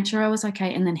 made sure I was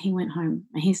okay. And then he went home.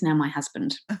 And he's now my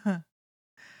husband.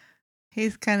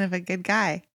 He's kind of a good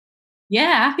guy.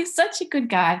 Yeah, he's such a good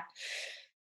guy.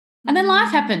 And then life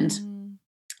happened. Mm.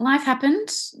 Life happened.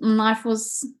 Life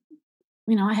was,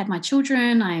 I had my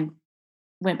children. I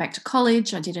went back to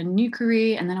college. I did a new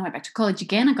career. And then I went back to college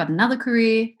again. I got another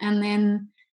career. And then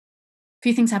a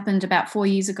few things happened about 4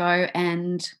 years ago.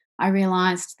 And I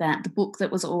realized that the book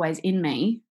that was always in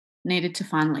me needed to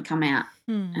finally come out.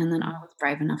 And then I Hmm. was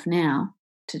brave enough now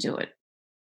to do it.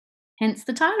 Hence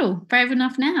the title, Brave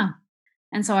Enough Now.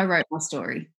 And so I wrote my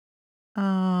story.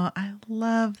 Oh, I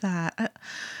love that.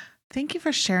 Thank you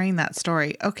for sharing that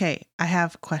story. Okay, I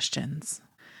have questions.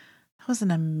 That was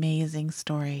an amazing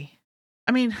story.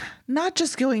 I mean, not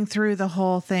just going through the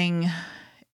whole thing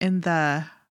in the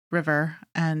river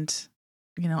and,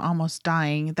 almost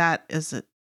dying. That is a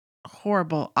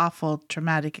horrible, awful,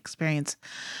 traumatic experience,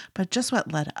 but just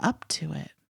what led up to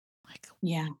it. Like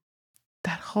Yeah.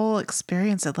 that whole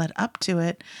experience that led up to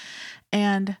it.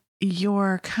 And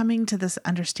you're coming to this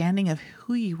understanding of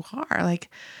who you are, like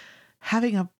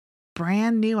having a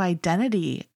brand new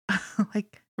identity.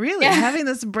 Like really Yeah. having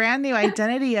this brand new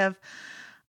identity of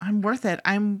I'm worth it.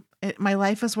 My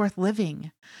life is worth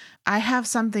living. I have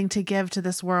something to give to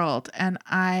this world and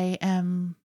I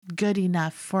am good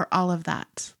enough for all of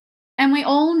that. And we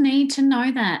all need to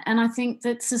know that. And I think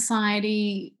that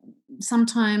society,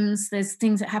 sometimes there's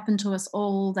things that happen to us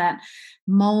all that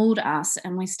mold us,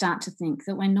 and we start to think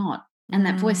that we're not. And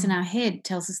that voice in Mm. our head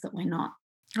tells us that we're not.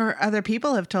 Or other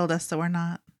people have told us that we're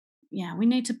not. Yeah, we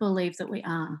need to believe that we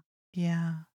are.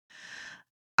 Yeah.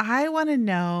 I want to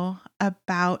know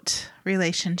about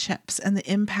relationships and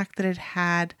the impact that it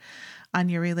had on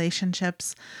your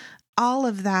relationships. All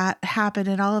of that happened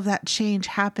and all of that change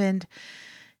happened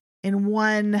in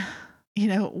one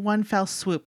fell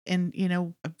swoop in,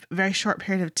 a very short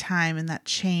period of time. And that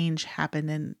change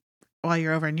happened while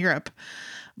you're over in Europe.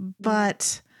 Yeah.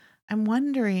 But I'm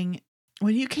wondering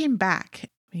when you came back,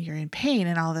 you're in pain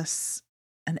and all this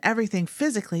and everything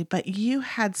physically, but you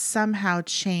had somehow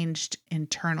changed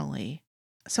internally.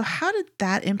 So, how did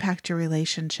that impact your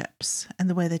relationships and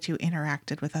the way that you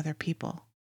interacted with other people?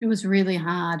 It was really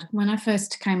hard. When I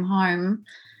first came home,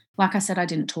 like I said, I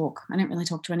didn't talk. I didn't really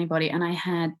talk to anybody. And I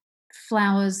had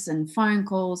flowers and phone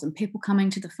calls and people coming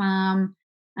to the farm.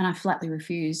 And I flatly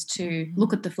refused to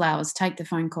look Mhm. at the flowers, take the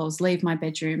phone calls, leave my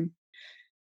bedroom.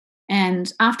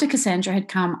 And after Cassandra had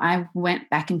come, I went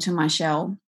back into my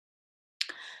shell.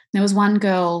 There was one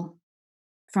girl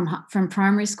from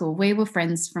primary school. We were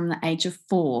friends from the age of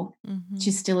 4.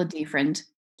 She's Mhm. still a dear friend.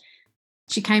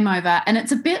 She came over, and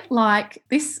it's a bit like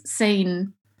this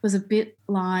scene was a bit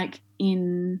like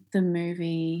in the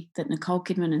movie that Nicole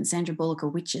Kidman and Sandra Bullock are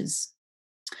witches.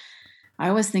 I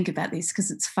always think about this because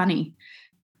it's funny.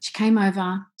 She came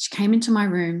over, she came into my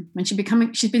room when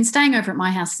she's been staying over at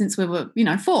my house since we were,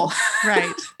 4.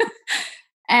 Right.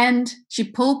 And she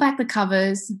pulled back the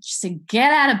covers. She said,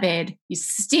 "Get out of bed. You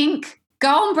stink.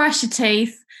 Go and brush your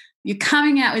teeth. You're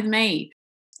coming out with me."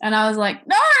 And I was like,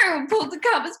 "No," pulled the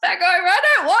covers back over. "I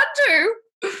don't want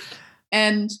to."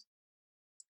 And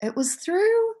it was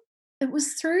through it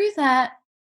was through that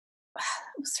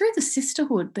it was through the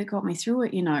sisterhood that got me through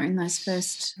it, in those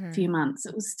first few Sure. months.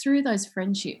 It was through those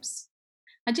friendships.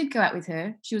 I did go out with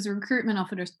her. She was a recruitment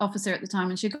officer at the time,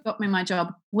 and she got me my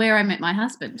job where I met my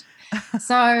husband.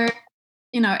 So,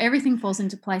 everything falls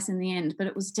into place in the end, but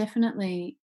it was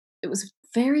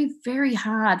very, very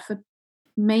hard for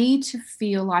me to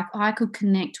feel like I could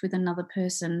connect with another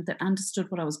person that understood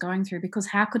what I was going through, because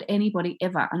how could anybody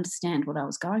ever understand what I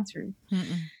was going through?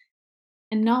 Mm-mm.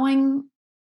 And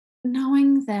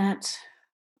knowing that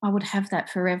I would have that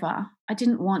forever, I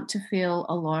didn't want to feel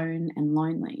alone and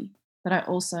lonely, but I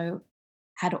also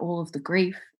had all of the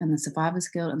grief and the survivor's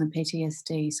guilt and the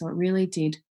PTSD. So it really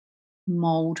did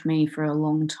mold me for a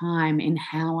long time in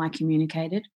how I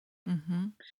communicated. Mm-hmm.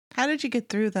 How did you get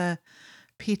through the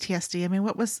PTSD? I mean,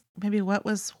 what was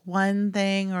one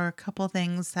thing or a couple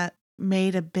things that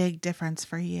made a big difference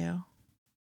for you?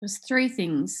 There's three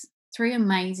things, three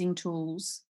amazing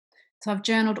tools. So I've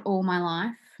journaled all my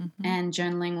life, Mm-hmm. and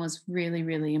journaling was really,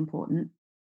 really important.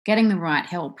 Getting the right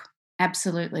help,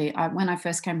 absolutely. When I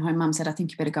first came home, Mum said, "I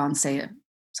think you better go and see a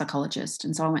psychologist."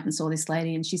 And so I went and saw this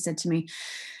lady, and she said to me,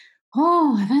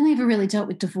 "Oh, I've only ever really dealt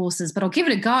with divorces, but I'll give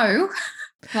it a go."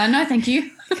 Well, no, thank you.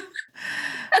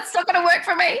 That's not going to work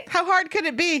for me. How hard could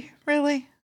it be, really?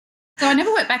 So I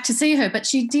never went back to see her, but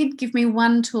she did give me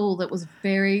one tool that was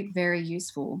very, very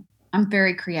useful. I'm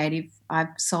very creative. I've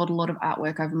sold a lot of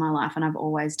artwork over my life, and I've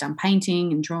always done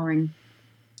painting and drawing.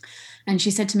 And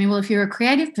she said to me, "Well, if you're a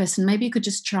creative person, maybe you could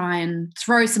just try and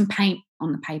throw some paint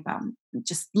on the paper and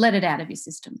just let it out of your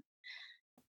system."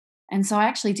 And so I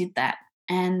actually did that.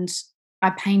 And I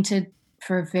painted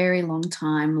for a very long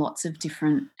time, lots of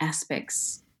different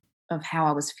aspects of how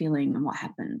I was feeling and what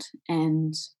happened.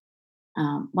 And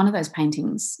one of those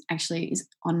paintings actually is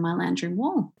on my lounge room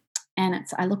wall. And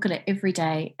I look at it every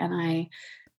day and I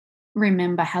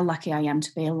remember how lucky I am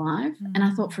to be alive. And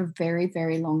I thought Mm. for a very,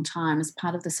 very long time, as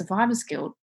part of the survivor's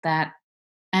guilt that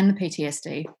and the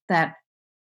PTSD, that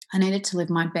I needed to live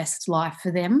my best life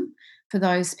for them, for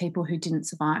those people who didn't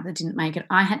survive, that didn't make it.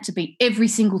 I had to be every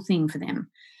single thing for them.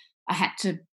 I had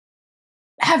to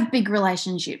have big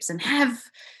relationships and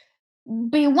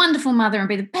be a wonderful mother and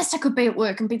be the best I could be at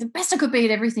work and be the best I could be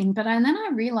at everything. And then I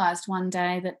realized one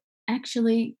day that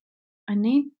actually I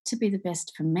need to be the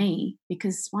best for me,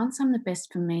 because once I'm the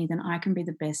best for me, then I can be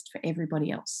the best for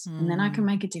everybody else. And then I can Mm.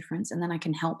 make a difference and then I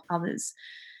can help others.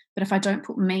 But if I don't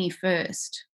put me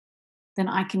first, then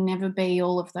I can never be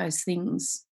all of those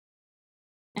things.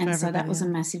 For And so that everybody was a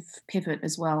else. massive pivot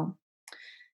as well.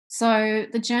 So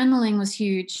the journaling was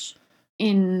huge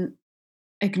in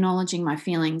acknowledging my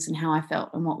feelings and how I felt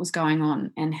and what was going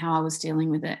on and how I was dealing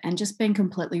with it, and just being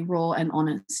completely raw and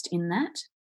honest in that.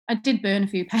 I did burn a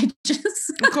few pages.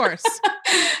 Of course.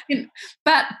 You know,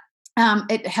 but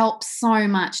it helps so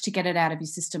much to get it out of your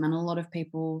system. And a lot of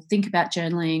people think about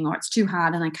journaling or it's too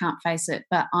hard and they can't face it.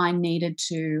 But I needed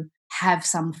to have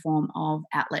some form of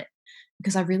outlet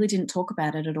because I really didn't talk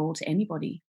about it at all to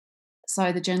anybody.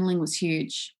 So the journaling was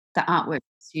huge. The artwork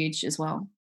was huge as well.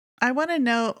 I want to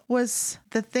know, was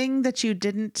the thing that you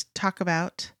didn't talk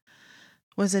about,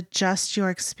 was it just your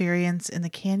experience in the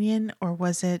canyon, or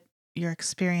was it your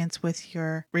experience with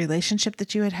your relationship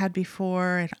that you had had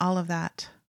before and all of that?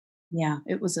 Yeah,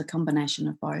 it was a combination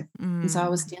of both. And so Mm. I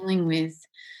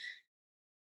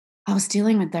was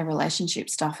dealing with their relationship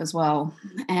stuff as well.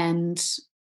 And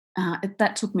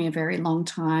that took me a very long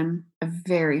time, a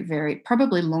very, very,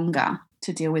 probably longer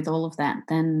to deal with all of that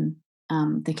than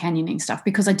the canyoning stuff,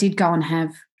 because I did go and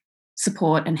have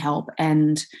support and help.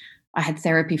 And I had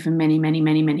therapy for many, many,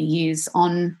 many, many years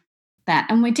on that.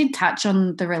 And we did touch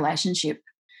on the relationship.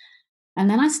 And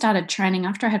then I started training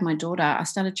after I had my daughter. I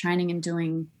started training and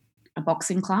doing a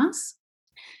boxing class.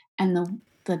 And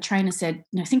the trainer said,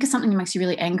 think of something that makes you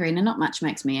really angry. And not much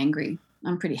makes me angry.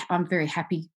 I'm very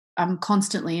happy. I'm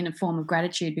constantly in a form of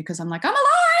gratitude because I'm like, I'm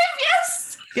alive.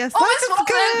 Yes. Yes, life Almost is wasn't,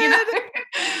 good.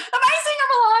 amazing.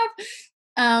 I'm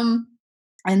alive.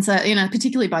 And so,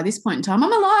 particularly by this point in time,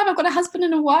 I'm alive. I've got a husband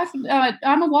and a wife.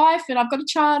 I'm a wife and I've got a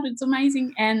child. It's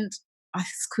amazing. And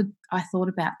I thought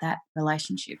about that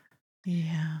relationship.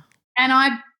 Yeah. And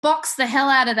I boxed the hell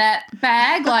out of that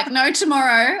bag like no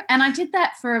tomorrow. And I did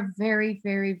that for a very,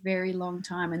 very, very long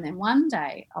time. And then one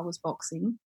day I was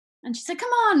boxing and she said, "Come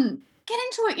on, get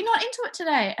into it. You're not into it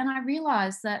today." And I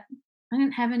realized that I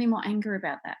didn't have any more anger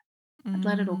about that. I'd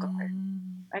let it all go.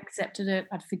 Mm. I accepted it.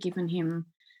 I'd forgiven him.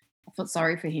 I felt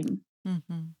sorry for him.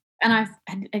 Mm-hmm. And I've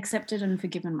had accepted and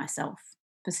forgiven myself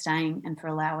for staying and for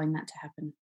allowing that to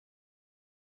happen.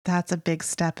 That's a big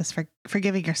step. Is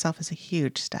forgiving yourself is a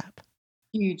huge step.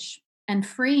 Huge and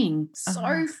freeing. Uh,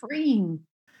 So freeing.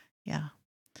 yeah.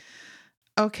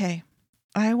 Okay.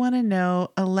 I want to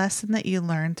know a lesson that you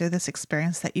learned through this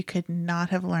experience that you could not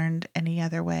have learned any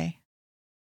other way.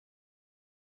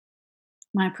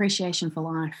 My appreciation for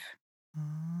life.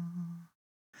 Oh,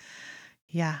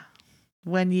 yeah.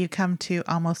 When you come to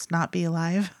almost not be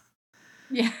alive.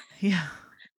 Yeah. Yeah.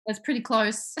 That's pretty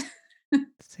close.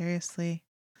 Seriously.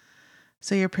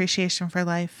 So your appreciation for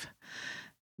life.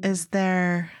 Is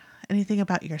there anything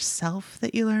about yourself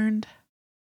that you learned?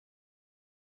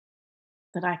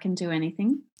 That I can do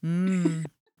anything. Mm,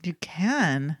 you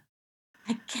can.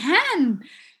 I can.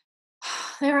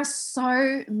 There are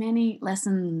so many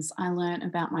lessons I learned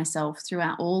about myself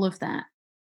throughout all of that.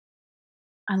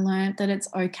 I learned that it's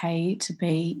okay to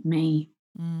be me,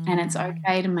 and it's Mm,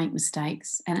 okay to make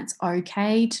mistakes, and it's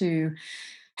okay to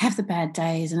have the bad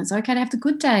days, and it's okay to have the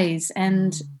good days.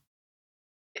 And mm.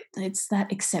 it's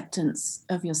that acceptance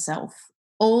of yourself,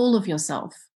 all of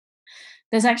yourself.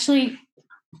 There's actually,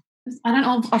 I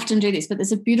don't often do this, but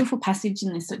there's a beautiful passage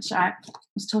in this, which I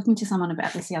was talking to someone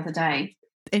about this the other day.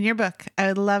 In your book, I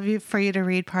would love you for you to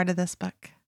read part of this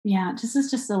book. Yeah, this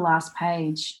is just the last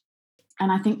page.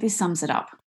 And I think this sums it up,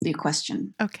 your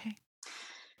question. Okay.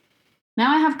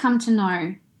 Now I have come to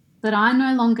know that I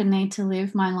no longer need to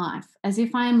live my life as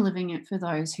if I am living it for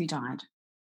those who died.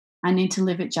 I need to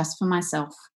live it just for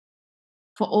myself,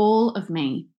 for all of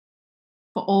me,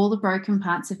 for all the broken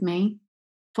parts of me,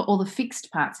 for all the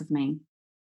fixed parts of me,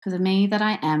 for the me that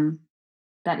I am,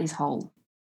 that is whole.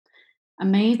 A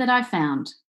me that I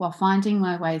found while finding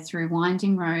my way through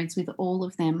winding roads with all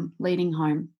of them leading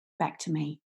home back to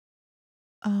me.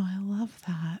 Oh, I love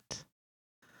that.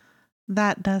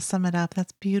 That does sum it up.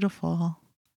 That's beautiful.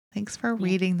 Thanks for Yeah.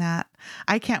 reading that.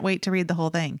 I can't wait to read the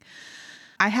whole thing.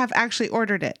 I have actually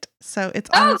ordered it, so it's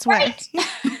on Oh, its way.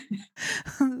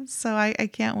 great. So I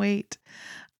can't wait.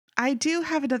 I do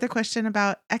have another question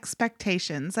about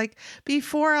expectations. Like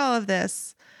before all of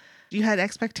this, you had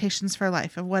expectations for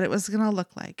life of what it was going to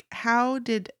look like. How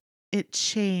did it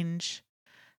change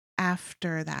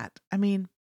after that? I mean,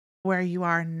 where you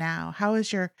are now, how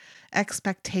has your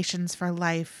expectations for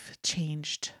life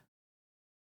changed?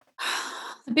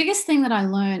 The biggest thing that I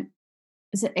learned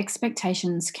is that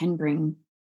expectations can bring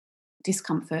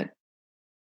discomfort,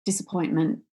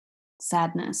 disappointment,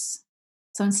 sadness.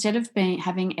 So instead of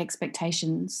having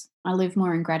expectations, I live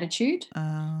more in gratitude. Oh,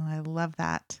 I love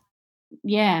that.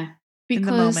 Yeah, In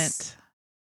the because moment.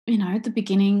 at the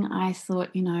beginning I thought,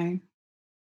 I'm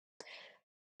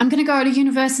going to go to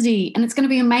university and it's going to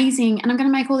be amazing and I'm going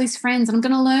to make all these friends and I'm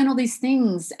going to learn all these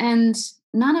things, and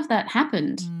none of that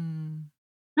happened. Mm,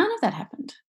 None of that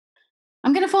happened.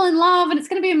 I'm going to fall in love and it's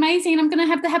going to be amazing and I'm going to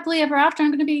have the happily ever after. I'm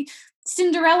going to be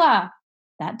Cinderella.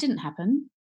 That didn't happen.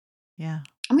 yeah,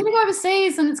 I'm going to go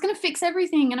overseas and it's going to fix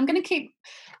everything and I'm going to keep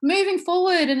moving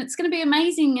forward and it's going to be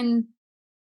amazing. And,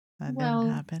 that didn't well,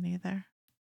 happen either.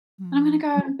 I'm going to Mm,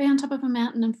 go and be on top of a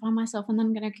mountain and find myself, and then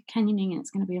I'm going to go canyoning and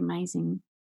it's going to be amazing.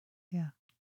 yeah.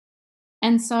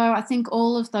 And so I think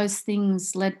all of those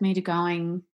things led me to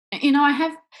going,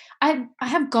 I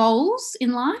have goals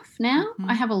in life now.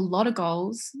 I Hmm. have a lot of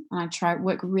goals and I try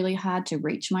work really hard to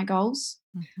reach my goals.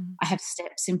 Hmm. I have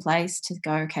steps in place to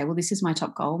go, okay, well, this is my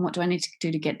top goal and what do I need to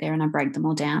do to get there? And I break them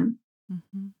all down.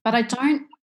 Hmm. But I don't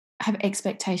have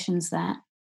expectations that,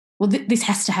 well, this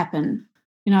has to happen.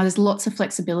 There's lots of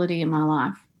flexibility in my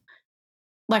life.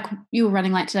 Like, you were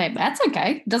running late today, but that's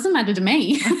okay. It doesn't matter to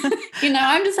me.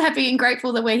 I'm just happy and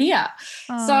grateful that we're here.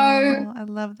 So Oh, I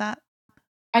love that.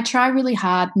 I try really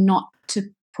hard not to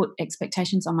put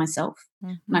expectations on myself.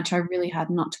 And I Hmm. try really hard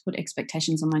not to put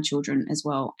expectations on my children as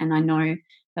well. And I know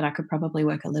that I could probably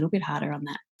work a little bit harder on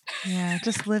that. Yeah,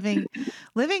 just living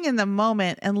in the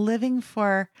moment and living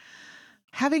for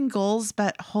having goals,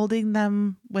 but holding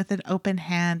them with an open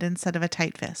hand instead of a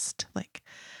tight fist. Like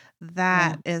Yeah.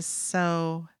 that is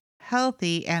so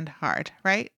healthy and hard,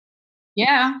 right?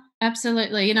 Yeah,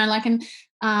 absolutely.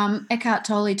 Eckhart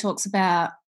Tolle talks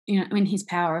about, in his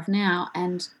Power of Now.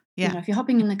 And, Yeah. if you're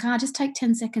hopping in the car, just take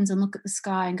 10 seconds and look at the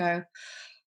sky and go,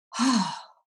 oh,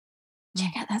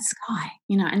 check Mm, out that sky,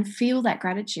 and feel that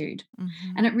gratitude. mhm.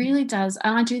 And it really does.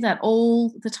 And I do that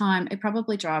all the time. It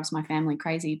probably drives my family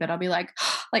crazy, but I'll be like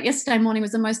yesterday morning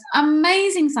was the most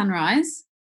amazing sunrise,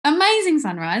 amazing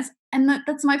sunrise. And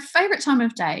that's my favorite time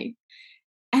of day.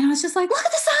 And I was just like, look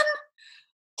at the sun.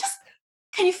 Just,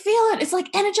 can you feel it? It's like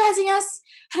energizing us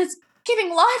and it's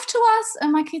giving life to us.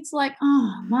 And my kid's like,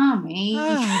 oh, mommy.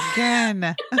 Oh,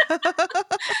 again. But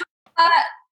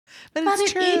But But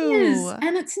it's it is, true.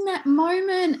 and it's in that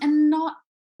moment, and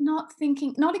not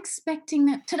thinking, not expecting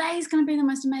that today is gonna be the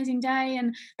most amazing day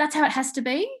and that's how it has to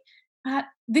be. But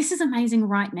this is amazing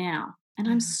right now, and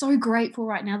I'm Yeah. so grateful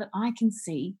right now that I can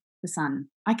see the sun.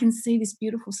 I can see this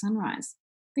beautiful sunrise.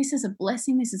 This is a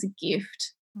blessing, this is a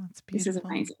gift. That's This is beautiful.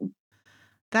 amazing.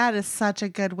 That is such a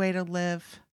good way to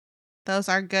live. Those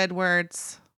are good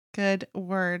words. Good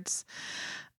words.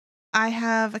 I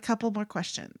have a couple more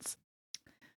questions.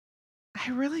 I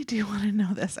really do want to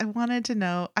know this. I wanted to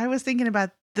know. I was thinking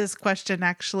about this question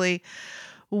actually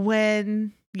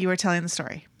when you were telling the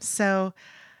story. So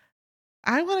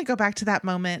I want to go back to that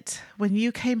moment when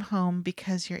you came home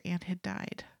because your aunt had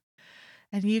died.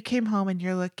 And you came home and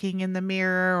you're looking in the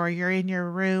mirror or you're in your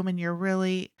room and you're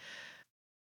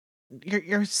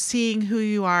seeing who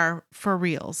you are for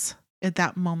reals. at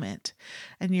that moment,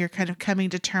 and you're kind of coming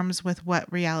to terms with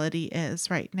what reality is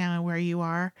right now and where you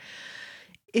are.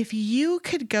 If you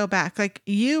could go back, like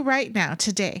you right now,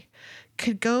 today,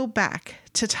 could go back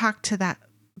to talk to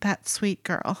that sweet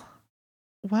girl,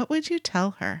 what would you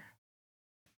tell her?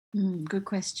 Good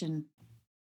question.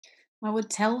 I would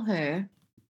tell her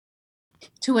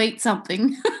to eat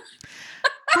something.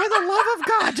 For the love of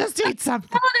God, just eat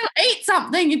something. Oh, to eat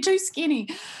something. You're too skinny.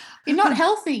 You're not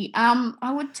healthy.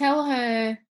 I would tell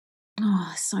her,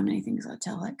 so many things I'd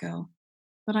tell that girl.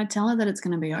 But I'd tell her that it's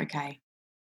going to be okay.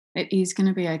 It is going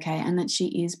to be okay, and that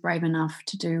she is brave enough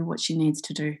to do what she needs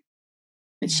to do.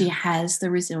 That she Yeah. has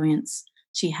the resilience.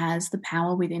 She has the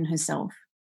power within herself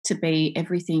to be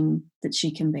everything that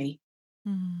she can be.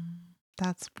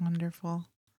 That's wonderful.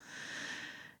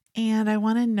 And I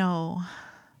want to know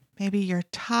maybe your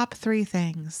top 3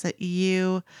 things that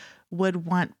you would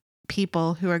want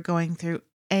people who are going through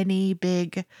any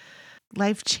big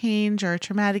life change or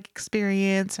traumatic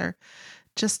experience or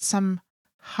just some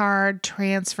hard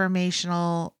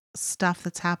transformational stuff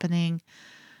that's happening.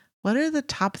 What are the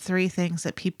top 3 things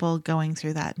that people going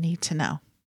through that need to know?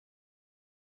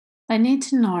 They need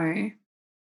to know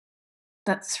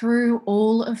that through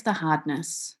all of the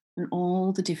hardness and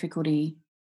all the difficulty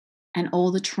and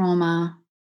all the trauma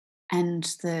and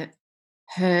the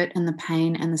hurt and the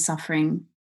pain and the suffering,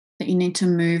 that you need to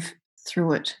move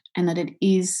through it, and that it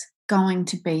is going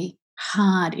to be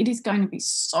hard. It is going to be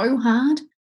so hard.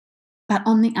 But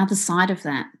on the other side of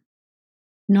that,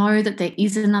 know that there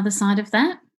is another side of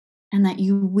that, and that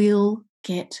you will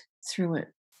get through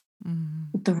it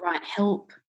Mm, with the right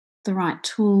help, the right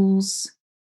tools.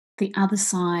 The other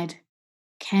side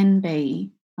can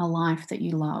be a life that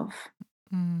you love.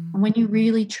 And mm, when you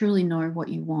really truly know what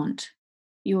you want,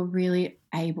 you are really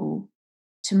able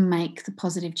to make the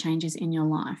positive changes in your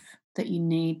life that you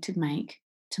need to make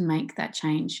that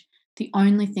change. The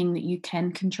only thing that you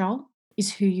can control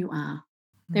is who you are.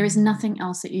 There is mm, nothing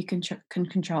else that you can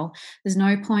control. There's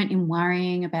no point in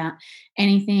worrying about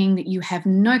anything that you have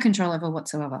no control over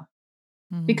whatsoever,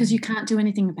 because you mm. can't do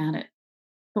anything about it.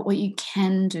 But what you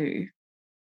can do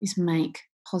is make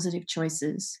positive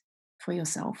choices for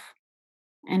yourself.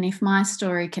 And if my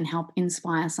story can help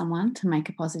inspire someone to make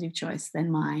a positive choice, then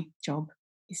my job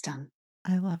is done.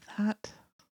 I love that.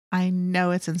 I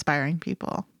know it's inspiring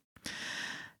people.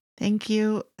 Thank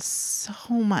you so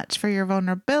much for your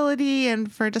vulnerability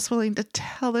and for just willing to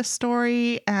tell the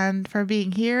story and for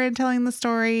being here and telling the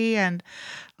story. And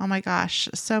oh my gosh,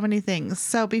 so many things.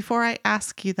 So before I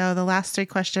ask you, though, the last 3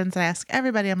 questions I ask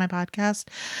everybody on my podcast,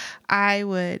 I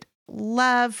would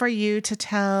love for you to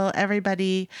tell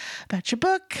everybody about your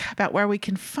book, about where we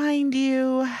can find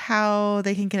you, how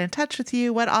they can get in touch with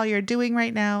you, what all you're doing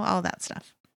right now, all that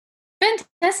stuff.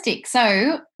 Fantastic.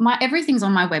 So my everything's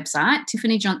on my website,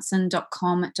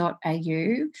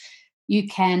 tiffanyjohnson.com.au. You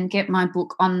can get my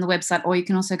book on the website, or you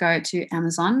can also go to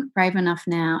Amazon, Brave Enough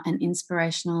Now, an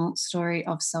inspirational story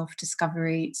of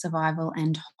self-discovery, survival,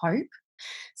 and hope.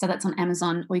 So that's on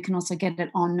Amazon, or you can also get it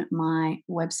on my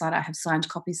website. I have signed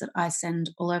copies that I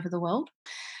send all over the world,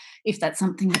 if that's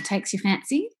something that takes your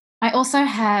fancy. I also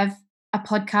have a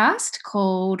podcast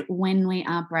called When We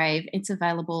Are Brave. It's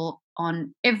available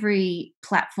on every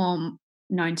platform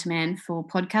known to man for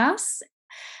podcasts.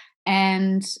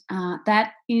 And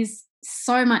that is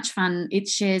so much fun. It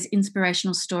shares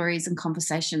inspirational stories and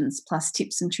conversations, plus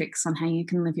tips and tricks on how you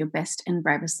can live your best and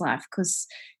bravest life. Because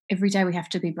every day we have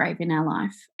to be brave in our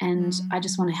life. And I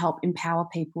just want to Mm, help empower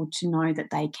people to know that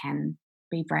they can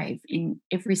be brave in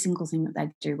every single thing that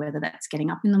they do, whether that's getting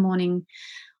up in the morning,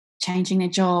 changing their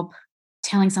job,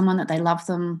 telling someone that they love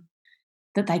them,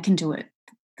 that they can do it.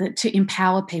 That to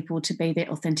empower people to be their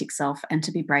authentic self and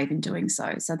to be brave in doing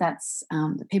so. So that's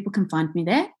that people can find me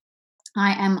there.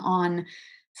 I am on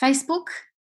Facebook.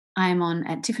 I am on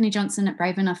at Tiffany Johnson at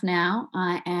Brave Enough Now.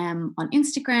 I am on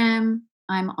Instagram.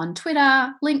 I'm on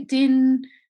Twitter, LinkedIn.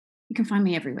 You can find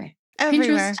me everywhere. Pinterest.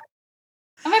 everywhere.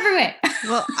 I'm everywhere.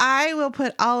 Well, I will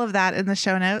put all of that in the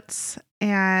show notes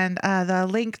and the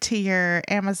link to your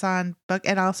Amazon book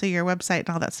and also your website and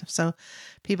all that stuff. So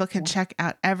people can check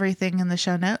out everything in the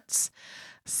show notes.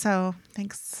 So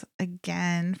thanks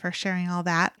again for sharing all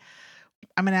that.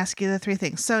 I'm going to ask you the 3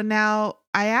 things. So now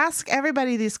I ask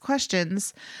everybody these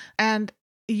questions, and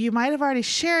you might have already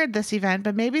shared this event,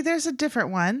 but maybe there's a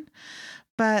different one.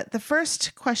 But the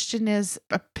first question is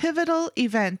a pivotal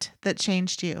event that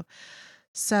changed you.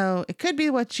 So it could be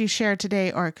what you shared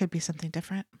today, or it could be something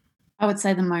different. I would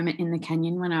say the moment in the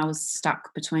canyon when I was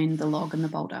stuck between the log and the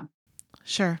boulder.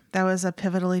 Sure, that was a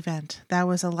pivotal event. That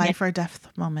was a Yeah. life or death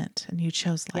moment, and you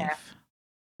chose Yeah. life.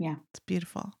 Yeah. It's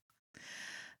beautiful.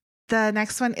 The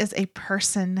next one is a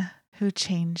person who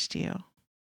changed you.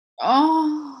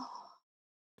 Oh,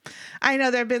 I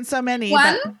know there have been so many,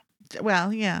 one? but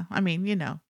well, yeah. I mean,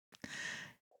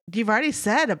 you've already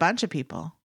said a bunch of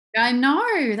people. I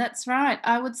know, that's right.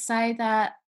 I would say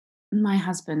that my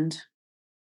husband,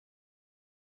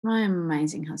 my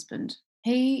amazing husband,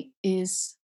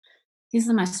 he's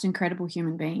the most incredible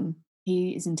human being.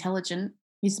 He is intelligent.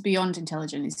 He's beyond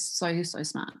intelligent. He's so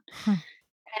smart. Huh.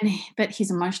 But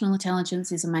his emotional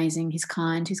intelligence is amazing. He's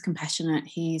kind, he's compassionate,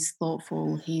 he's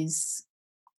thoughtful, he's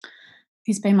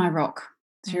been my rock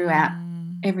throughout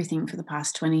Mm, everything for the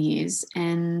past 20 years,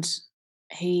 and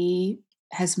he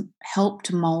has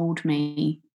helped mold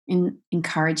me in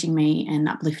encouraging me and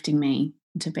uplifting me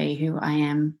to be who I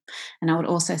am. And I would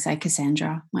also say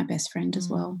Cassandra, my best friend as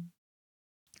well. mm,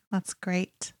 that's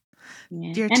great.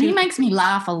 Yeah. You're And he two. makes me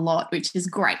laugh a lot, which is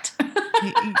great.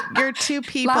 You're two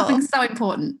people. Laughing's so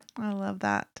important. I love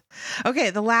that. Okay,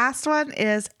 the last one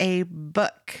is a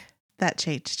book that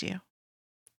changed you.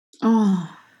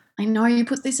 Oh, I know you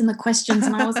put this in the questions,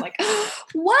 and I was like,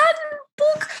 one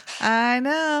book? I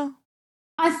know.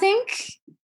 I think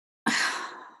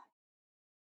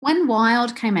when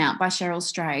Wild came out by Cheryl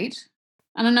Strayed,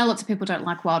 and I know lots of people don't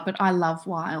like Wild, but I love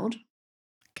Wild.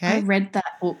 I Okay. read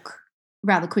that book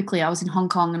rather quickly. I was in Hong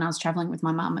Kong and I was traveling with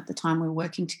my mum at the time. We were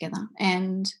working together,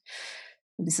 and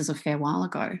this is a fair while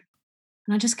ago.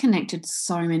 And I just connected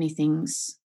so many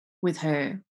things with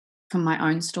her from my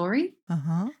own story.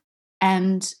 Uh-huh.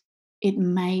 And it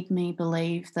made me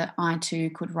believe that I too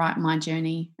could write my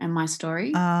journey and my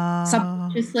story Oh,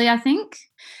 subconsciously, I think.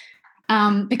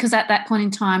 Because at that point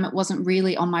in time, it wasn't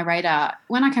really on my radar.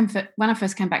 When I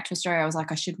first came back to Australia, I was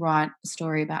like, I should write a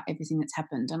story about everything that's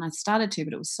happened, and I started to,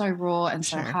 but it was so raw and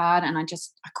so sure. hard, and I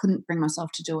couldn't bring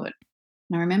myself to do it.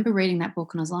 And I remember reading that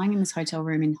book, and I was lying in this hotel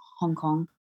room in Hong Kong,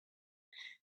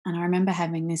 and I remember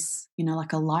having this,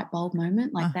 like a light bulb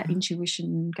moment, like that Uh-huh.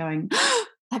 intuition going,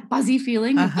 that buzzy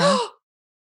feeling of, Uh-huh.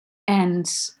 and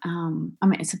I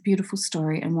mean, it's a beautiful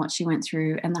story, and what she went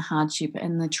through, and the hardship,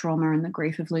 and the trauma, and the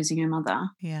grief of losing her mother.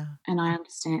 Yeah. And I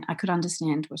could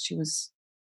understand what she was.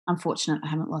 Unfortunate I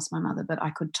haven't lost my mother, but I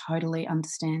could totally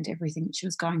understand everything that she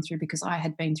was going through because I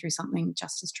had been through something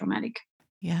just as traumatic.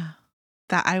 Yeah.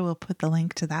 That I will put the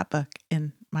link to that book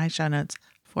in my show notes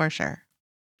for sure.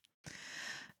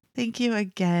 Thank you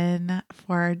again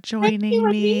for Thank you, joining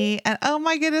Wendy. me. And oh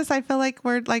my goodness, I feel like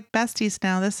we're like besties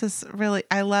now. This is really,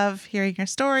 I love hearing your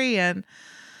story and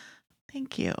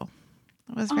thank you.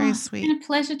 It was very Oh, it's sweet. been a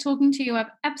pleasure talking to you.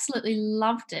 I've absolutely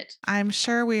loved it. I'm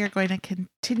sure we are going to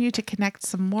continue to connect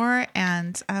some more,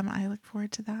 and I look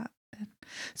forward to that.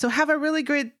 So have a really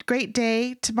great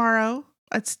day tomorrow.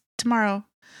 It's tomorrow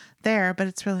there, but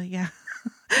it's really, yeah.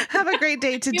 Have a great day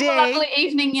You have a today. lovely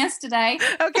evening yesterday.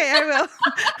 Okay, I will.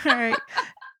 All right.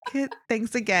 Good.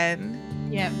 Thanks again.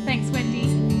 Yeah, thanks, Wendy.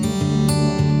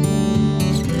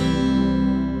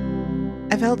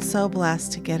 I felt so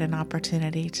blessed to get an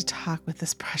opportunity to talk with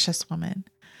this precious woman.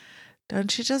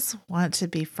 Don't you just want to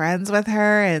be friends with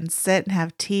her and sit and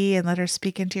have tea and let her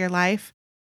speak into your life?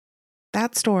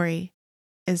 That story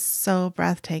is so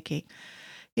breathtaking.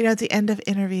 At the end of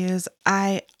interviews,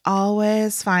 I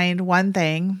always find one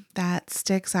thing that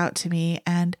sticks out to me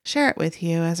and share it with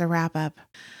you as a wrap up.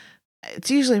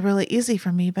 It's usually really easy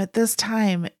for me, but this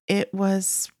time it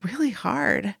was really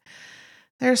hard.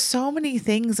 There's so many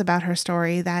things about her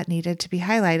story that needed to be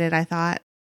highlighted, I thought.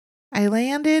 I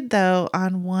landed, though,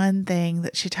 on one thing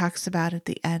that she talks about at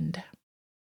the end.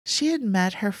 She had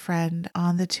met her friend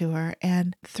on the tour,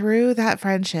 and through that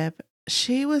friendship,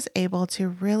 she was able to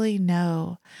really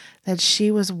know that she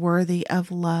was worthy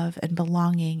of love and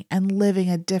belonging and living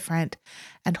a different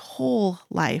and whole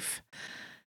life.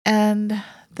 And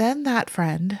then that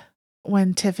friend,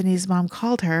 when Tiffany's mom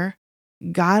called her,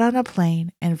 got on a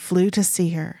plane and flew to see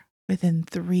her within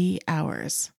 3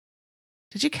 hours.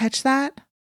 Did you catch that?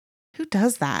 Who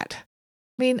does that?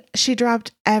 I mean, she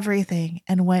dropped everything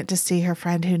and went to see her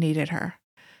friend who needed her.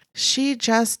 She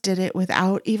just did it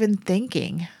without even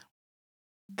thinking.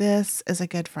 This is a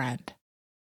good friend.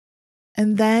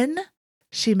 And then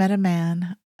she met a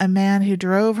man who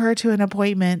drove her to an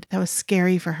appointment that was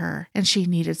scary for her and she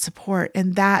needed support.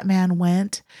 And that man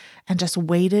went and just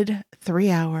waited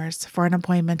 3 hours for an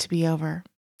appointment to be over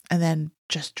and then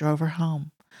just drove her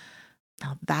home.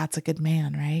 Now that's a good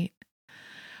man, right?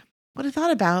 What I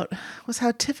thought about was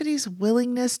how Tiffany's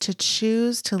willingness to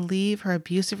choose to leave her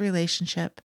abusive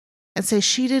relationship and say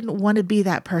she didn't want to be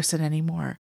that person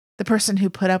anymore. The person who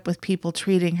put up with people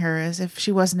treating her as if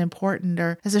she wasn't important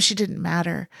or as if she didn't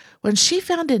matter. When she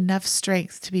found enough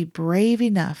strength to be brave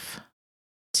enough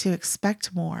to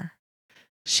expect more,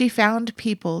 She found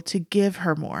people to give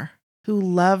her more, who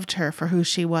loved her for who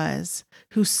she was,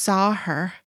 who saw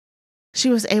her. She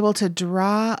was able to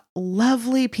draw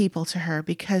lovely people to her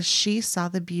because she saw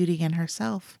the beauty in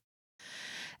herself.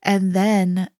 And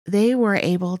then they were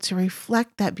able to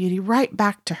reflect that beauty right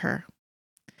back to her.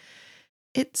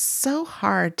 It's so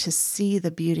hard to see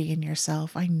the beauty in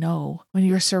yourself, I know, when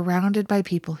you're surrounded by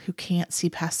people who can't see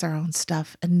past their own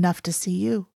stuff enough to see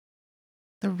you,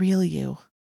 the real you.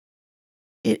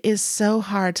 It is so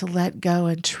hard to let go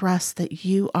and trust that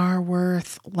you are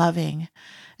worth loving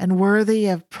and worthy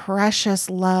of precious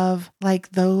love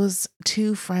like those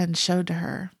two friends showed to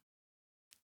her.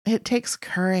 It takes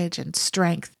courage and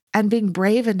strength and being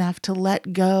brave enough to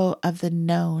let go of the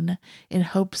known in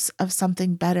hopes of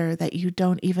something better that you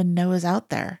don't even know is out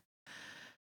there.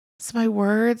 So my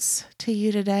words to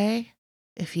you today,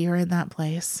 if you're in that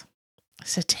place,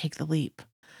 is to take the leap.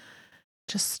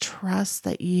 Just trust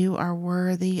that you are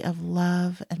worthy of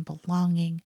love and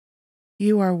belonging.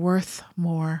 You are worth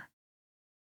more.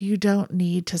 You don't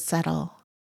need to settle.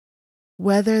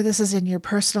 Whether this is in your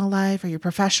personal life or your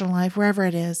professional life, wherever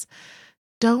it is,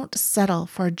 don't settle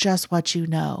for just what you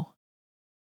know.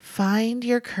 Find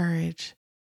your courage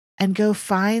and go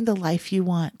find the life you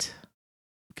want.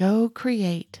 Go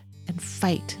create and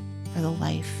fight for the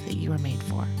life that you were made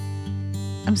for.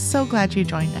 I'm so glad you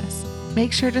joined us.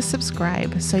 Make sure to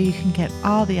subscribe so you can get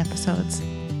all the episodes.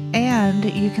 And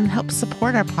you can help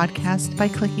support our podcast by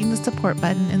clicking the support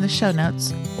button in the show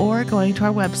notes or going to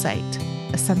our website,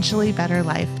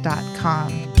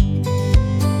 essentiallybetterlife.com.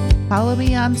 Follow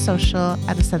me on social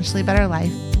at Essentially Better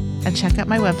Life and check out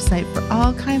my website for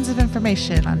all kinds of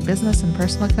information on business and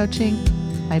personal coaching,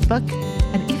 my book,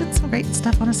 and even some great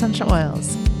stuff on essential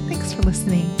oils. Thanks for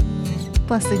listening.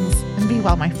 Blessings and be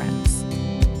well, my friends.